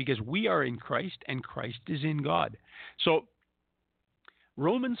Christ, because we are in Christ and Christ is in God. So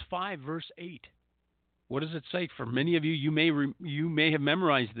Romans 5 verse 8. What does it say? For many of you, you may have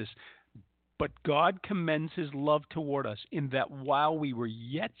memorized this. But God commends his love toward us in that while we were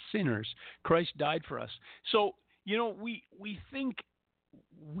yet sinners, Christ died for us. So, you know, if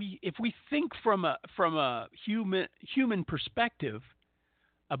we think from a human perspective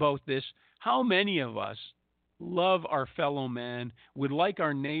about this, how many of us love our fellow man, would like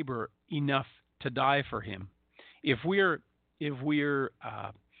our neighbor enough to die for him? If we're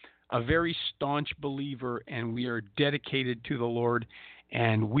a very staunch believer and we are dedicated to the Lord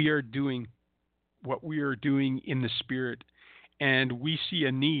and we are doing what we are doing in the Spirit, and we see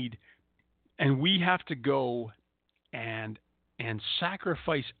a need, and we have to go and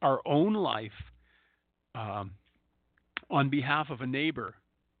sacrifice our own life on behalf of a neighbor,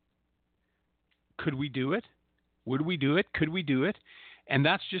 could we do it? Would we do it? Could we do it? And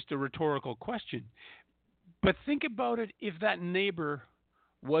that's just a rhetorical question. But think about it if that neighbor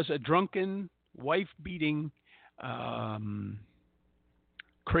was a drunken, wife-beating,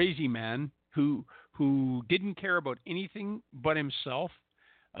 crazy man who didn't care about anything but himself,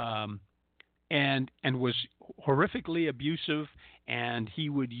 and was horrifically abusive, and he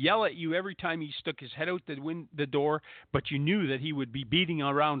would yell at you every time he stuck his head out the door, but you knew that he would be beating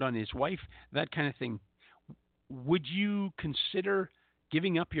around on his wife, that kind of thing. Would you consider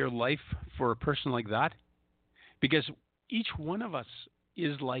giving up your life for a person like that? Because each one of us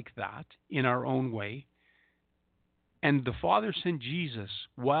is like that in our own way. And the Father sent Jesus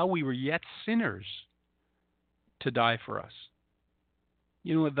while we were yet sinners to die for us.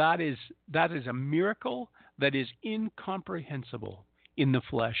 You know, that is a miracle that is incomprehensible in the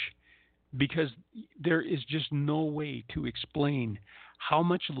flesh, because there is just no way to explain how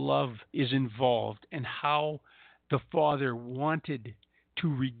much love is involved and how the Father wanted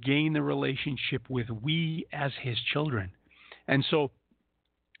to regain the relationship with we as his children. And so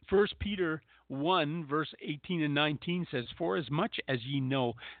 1 Peter 1, verse 18 and 19 says, for as much as ye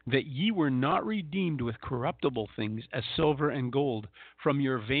know that ye were not redeemed with corruptible things as silver and gold from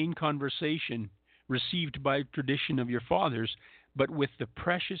your vain conversation received by tradition of your fathers, but with the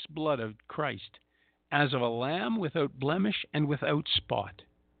precious blood of Christ, as of a lamb without blemish and without spot.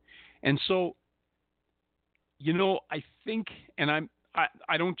 And so, you know, I think, and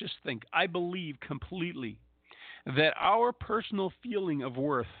I don't just think, I believe completely that our personal feeling of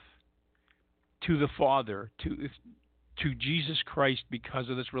worth to the Father, to Jesus Christ, because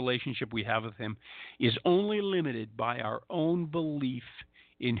of this relationship we have with him, is only limited by our own belief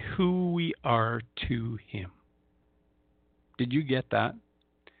in who we are to him. Did you get that?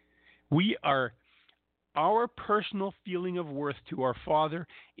 We are Our personal feeling of worth to our Father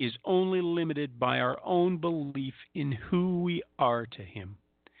is only limited by our own belief in who we are to Him.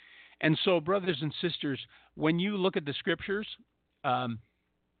 And so, brothers and sisters, when you look at the Scriptures, and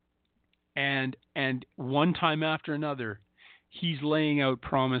one time after another, He's laying out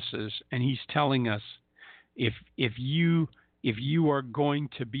promises, and He's telling us, if you are going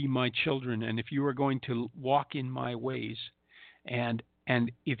to be my children, and if you are going to walk in my ways, and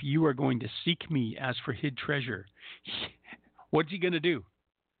if you are going to seek me as for hid treasure, what's He going to do?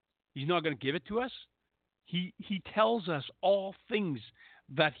 He's not going to give it to us. He tells us all things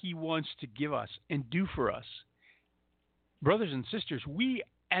that He wants to give us and do for us. Brothers and sisters, we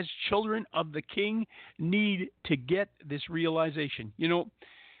as children of the King need to get this realization. You know,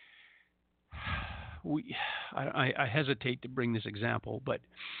 I hesitate to bring this example, but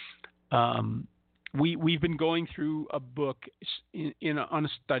we've been going through a book on a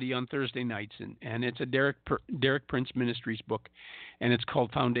study on Thursday nights, and it's a Derek Prince Ministries book, and it's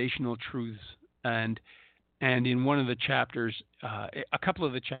called Foundational Truths. And in one of the chapters, a couple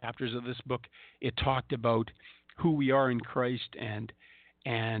of the chapters of this book, it talked about who we are in Christ and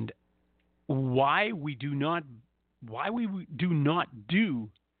why we do not do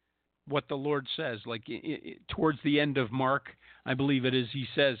what the Lord says. Like towards the end of Mark, I believe it is, He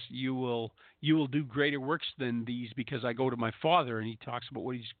says, you will do greater works than these because I go to my Father. And He talks about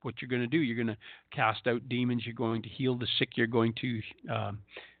what you're going to do. You're going to cast out demons. You're going to heal the sick. You're going to,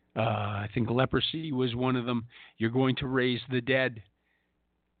 I think leprosy was one of them. You're going to raise the dead.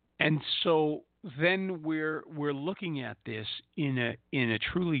 And so then we're looking at this in a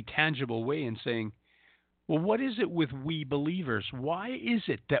truly tangible way and saying, well, what is it with we believers? Why is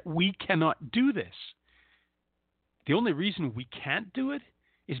it that we cannot do this? The only reason we can't do it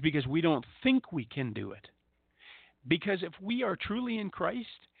is because we don't think we can do it. Because if we are truly in Christ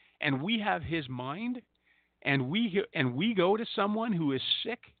and we have His mind and we go to someone who is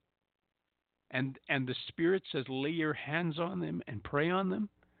sick and the Spirit says, lay your hands on them and pray on them,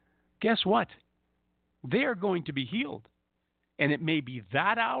 guess what? They are going to be healed. And it may be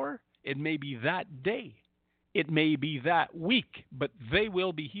that hour, it may be that day, it may be that week, but they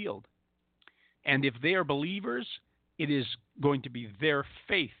will be healed. And if they are believers, it is going to be their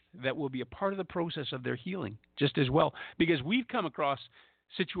faith that will be a part of the process of their healing just as well. Because we've come across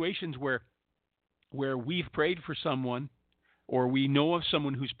situations where we've prayed for someone, or we know of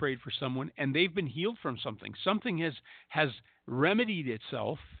someone who's prayed for someone, and they've been healed from something. Something has remedied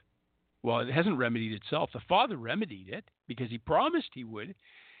itself. Well, it hasn't remedied itself. The Father remedied it because He promised He would.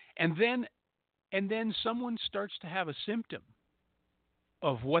 And then someone starts to have a symptom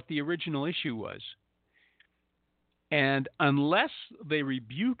of what the original issue was. And unless they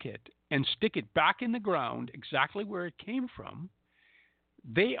rebuke it and stick it back in the ground exactly where it came from,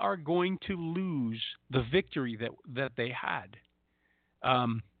 they are going to lose the victory that they had.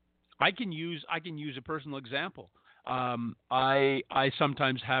 I can use a personal example. I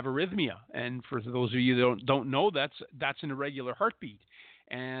sometimes have arrhythmia, and for those of you that don't know, that's an irregular heartbeat.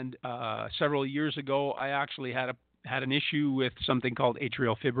 And several years ago, I actually had an issue with something called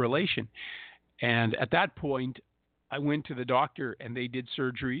atrial fibrillation. And at that point, I went to the doctor, and they did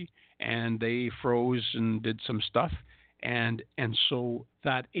surgery, and they froze and did some stuff, and so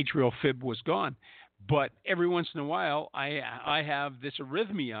that atrial fib was gone. But every once in a while, I have this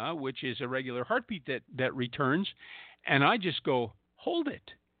arrhythmia, which is a regular heartbeat that returns, and I just go, hold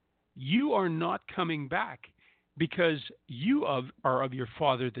it. You are not coming back because you are of your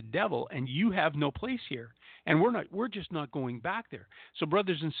father, the devil, and you have no place here. And we're just not going back there. So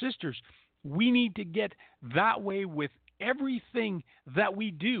brothers and sisters, we need to get that way with everything that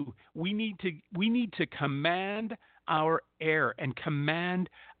we do. We need to command our air and command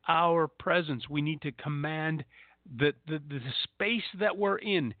our presence. We need to command the space that we're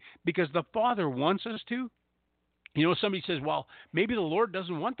in because the Father wants us to. You know, somebody says, well, maybe the Lord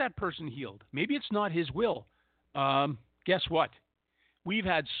doesn't want that person healed. Maybe it's not His will. Guess what? We've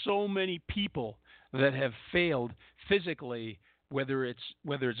had so many people that have failed physically, whether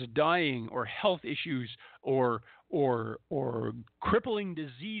it's dying or health issues or crippling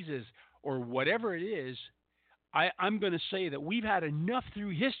diseases or whatever it is. I'm going to say that we've had enough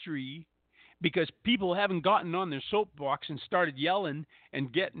through history because people haven't gotten on their soapbox and started yelling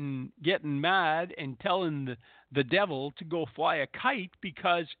and getting mad and telling the devil to go fly a kite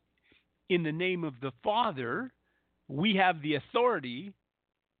because in the name of the Father, we have the authority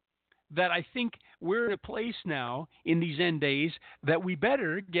that I think we're in a place now in these end days that we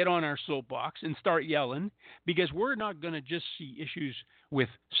better get on our soapbox and start yelling because we're not going to just see issues with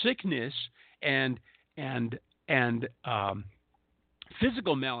sickness and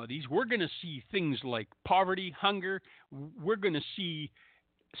physical maladies. We're going to see things like poverty, hunger. We're going to see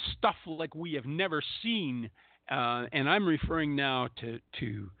stuff like we have never seen. And I'm referring now to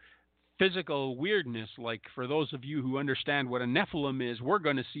physical weirdness. Like for those of you who understand what a Nephilim is, we're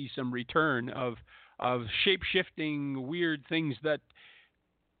going to see some return of shape-shifting weird things that,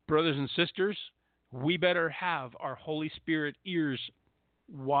 brothers and sisters, we better have our Holy Spirit ears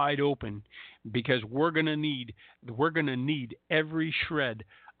wide open, because we're going to need every shred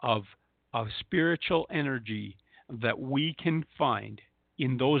of spiritual energy that we can find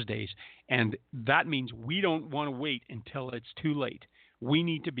in those days. And that means we don't want to wait until it's too late. We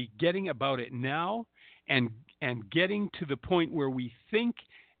need to be getting about it now, and getting to the point where we think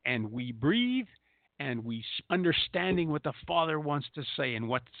and we breathe and we understanding what the Father wants to say and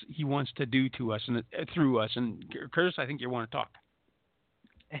what He wants to do to us and through us. And Curtis, I think you want to talk.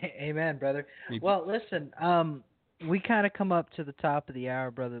 Amen, brother. Well, listen, we kind of come up to the top of the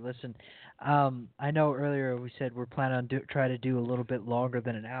hour, brother. Listen, I know earlier we said we're planning on try to do a little bit longer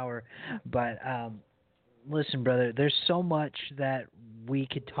than an hour, but listen, brother, there's so much that we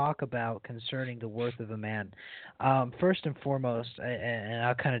could talk about concerning the worth of a man. First and foremost, and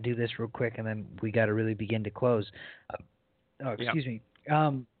I'll kind of do this real quick, and then we got to really begin to close. Excuse me.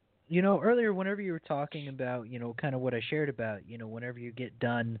 You know, earlier, whenever you were talking about, you know, kind of what I shared about, you know, whenever you get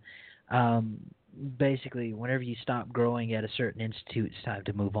done, basically, whenever you stop growing at a certain institute, it's time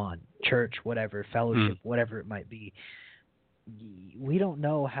to move on. Church, whatever, fellowship, whatever it might be. We don't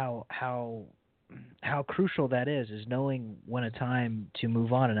know how crucial that is knowing when a time to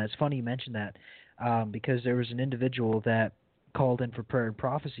move on. And it's funny you mentioned that, because there was an individual that called in for prayer and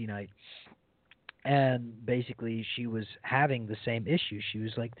prophecy night. And basically, she was having the same issue. She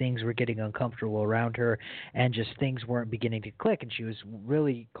was like, things were getting uncomfortable around her, and just things weren't beginning to click. And she was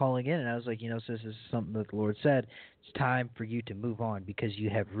really calling in. And I was like, you know, sis, this is something that the Lord said. It's time for you to move on, because you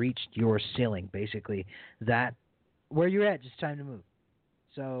have reached your ceiling. Basically, that where you're at, just time to move.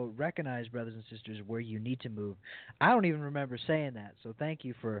 So recognize, brothers and sisters, where you need to move. I don't even remember saying that. So thank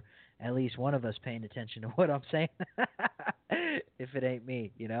you for at least one of us paying attention to what I'm saying. If it ain't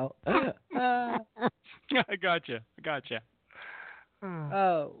me, you know. I gotcha.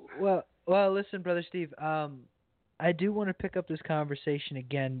 Well, listen, Brother Steve. I do want to pick up this conversation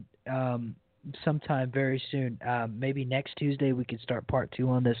again sometime very soon. Maybe next Tuesday we could start part 2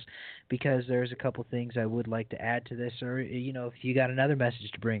 on this, because there's a couple things I would like to add to this, or, you know, if you got another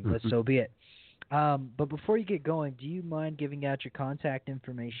message to bring, so be it. But before you get going, do you mind giving out your contact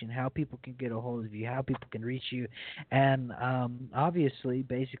information, how people can get a hold of you, how people can reach you, and obviously,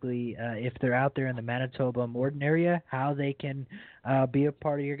 basically, if they're out there in the Manitoba Morden area, how they can be a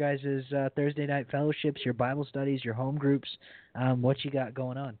part of your guys' Thursday night fellowships, your Bible studies, your home groups, what you got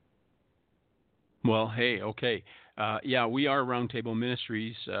going on? Well, hey, okay. Yeah, we are Roundtable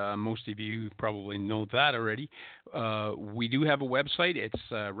Ministries. Most of you probably know that already. We do have a website. It's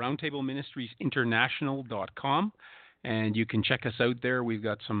roundtableministriesinternational.com. And you can check us out there. We've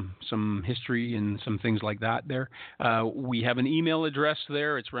got some history and some things like that there. We have an email address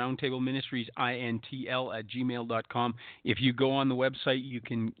there. It's roundtableministriesintl@gmail.com. If you go on the website, you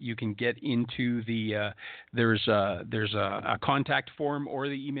can get into the there's a contact form, or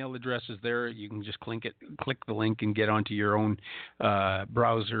the email address is there. You can just click the link and get onto your own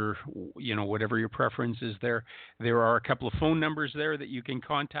browser, you know, whatever your preference is there. There are a couple of phone numbers there that you can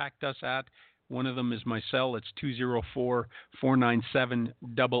contact us at. One of them is my cell. It's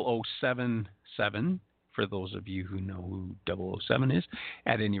 204-497-0077, for those of you who know who 007 is.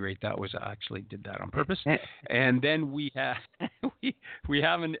 At any rate, I actually did that on purpose. And then we have we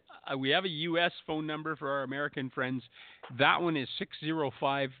have a U.S. phone number for our American friends. That one is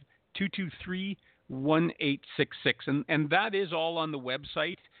 605-223-1866, and that is all on the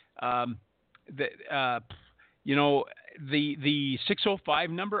website. You know, the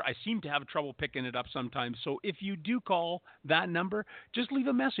 605 number, I seem to have trouble picking it up sometimes. So if you do call that number, just leave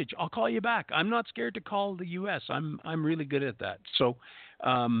a message. I'll call you back. I'm not scared to call the U.S. I'm really good at that. So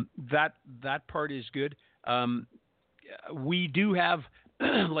that part is good. We do have,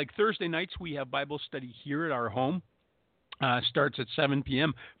 like Thursday nights, we have Bible study here at our home. Starts at 7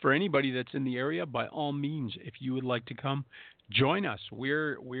 p.m. For anybody that's in the area, by all means, if you would like to come, join us.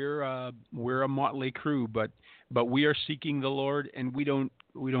 We're a motley crew, but we are seeking the Lord, and we don't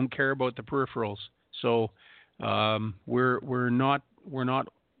care about the peripherals. So we're not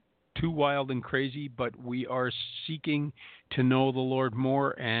too wild and crazy, but we are seeking to know the Lord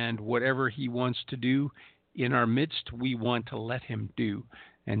more, and whatever He wants to do in our midst, we want to let Him do.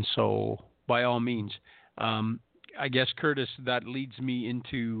 And so, by all means, I guess, Curtis, that leads me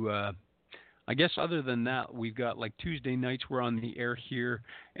into I guess other than that, we've got like Tuesday nights we're on the air here,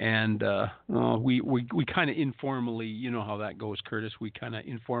 and we kind of informally, you know how that goes, Curtis. We kind of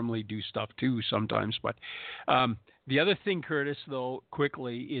informally do stuff too sometimes. But the other thing, Curtis, though,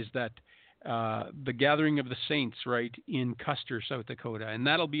 quickly is that the Gathering of the Saints, right, in Custer, South Dakota, and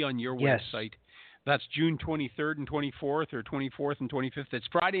that'll be on your Yes. website. That's June 23rd and 24th, or 24th and 25th. It's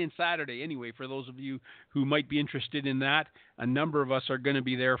Friday and Saturday, anyway, for those of you who might be interested in that. A number of us are going to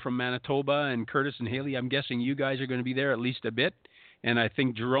be there from Manitoba, and Curtis and Haley, I'm guessing you guys are going to be there at least a bit. And I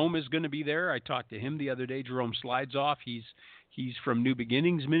think Jerome is going to be there. I talked to him the other day. Jerome Slides Off. He's from New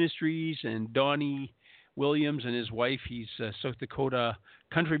Beginnings Ministries, and Donnie Williams and his wife. He's South Dakota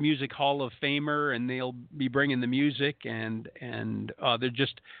Country Music Hall of Famer, and they'll be bringing the music. And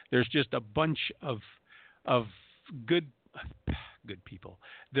there's just a bunch of good people.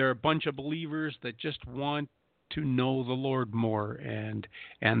 There are a bunch of believers that just want to know the Lord more, and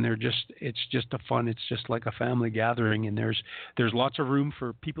it's just like a family gathering, and there's lots of room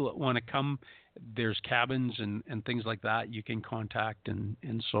for people that want to come. There's cabins and things like that you can contact,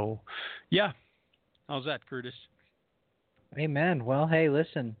 and so yeah. How's that, Curtis? Amen. Well, hey,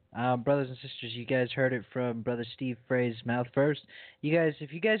 listen, brothers and sisters, you guys heard it from Brother Steve Froese mouth first. You guys,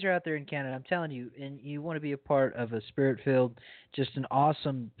 if you guys are out there in Canada, I'm telling you, and you want to be a part of a spirit-filled, just an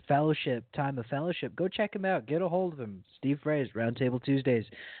awesome time of fellowship, go check him out. Get a hold of him. Steve Froese, Roundtable Tuesdays,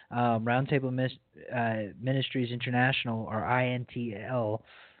 Roundtable Ministries International, or INTL.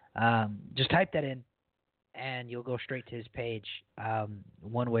 Just type that in, and you'll go straight to his page.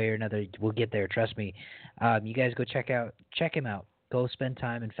 One way or another, we'll get there. Trust me. You guys go check him out. Go spend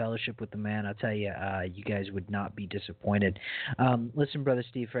time in fellowship with the man. I'll tell you, you guys would not be disappointed. Listen, Brother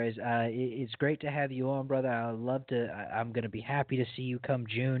Steve Froese, it's great to have you on, brother. I'm going to be happy to see you come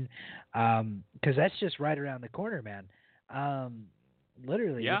June, because that's just right around the corner, man.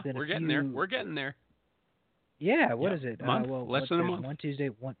 Literally. Yeah, we're getting there. We're getting there. Yeah, what is it? Less than a month. One Tuesday,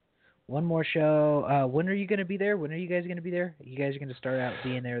 one more show. When are you going to be there? When are you guys going to be there? You guys are going to start out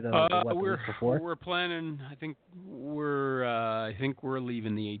being there the week before? We're planning. I think we're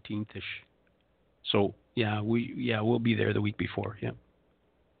leaving the 18th-ish. So we'll be there the week before. Yeah.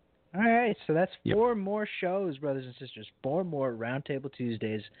 All right, so that's 4 more shows, brothers and sisters. 4 more Roundtable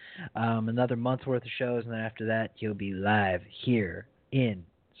Tuesdays. Another month's worth of shows, and then after that, you'll be live here in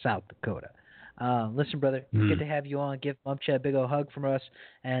South Dakota. Listen, brother, good to have you on. Give Mumpcha a big old hug from us,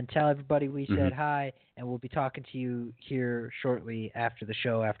 and tell everybody we said hi, and we'll be talking to you here shortly after the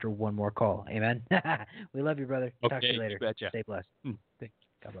show, after one more call. Amen? We love you, brother. Okay, talk to you later. Betcha. Stay blessed.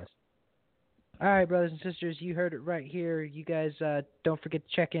 God bless. All right, brothers and sisters, you heard it right here. You guys don't forget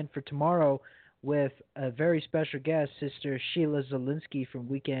to check in for tomorrow with a very special guest. Sister Sheila Zielinski from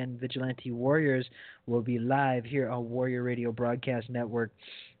Weekend Vigilante Warriors will be live here on Warrior Radio Broadcast Network.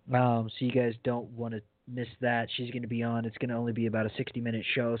 So you guys don't want to miss that. She's going to be on. It's going to only be about a 60-minute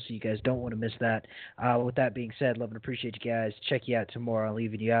show, so you guys don't want to miss that. With that being said, love and appreciate you guys. Check you out tomorrow. I'm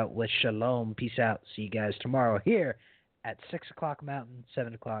leaving you out with shalom. Peace out. See you guys tomorrow here at 6 o'clock Mountain,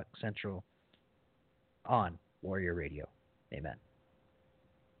 7 o'clock Central on Warrior Radio. Amen.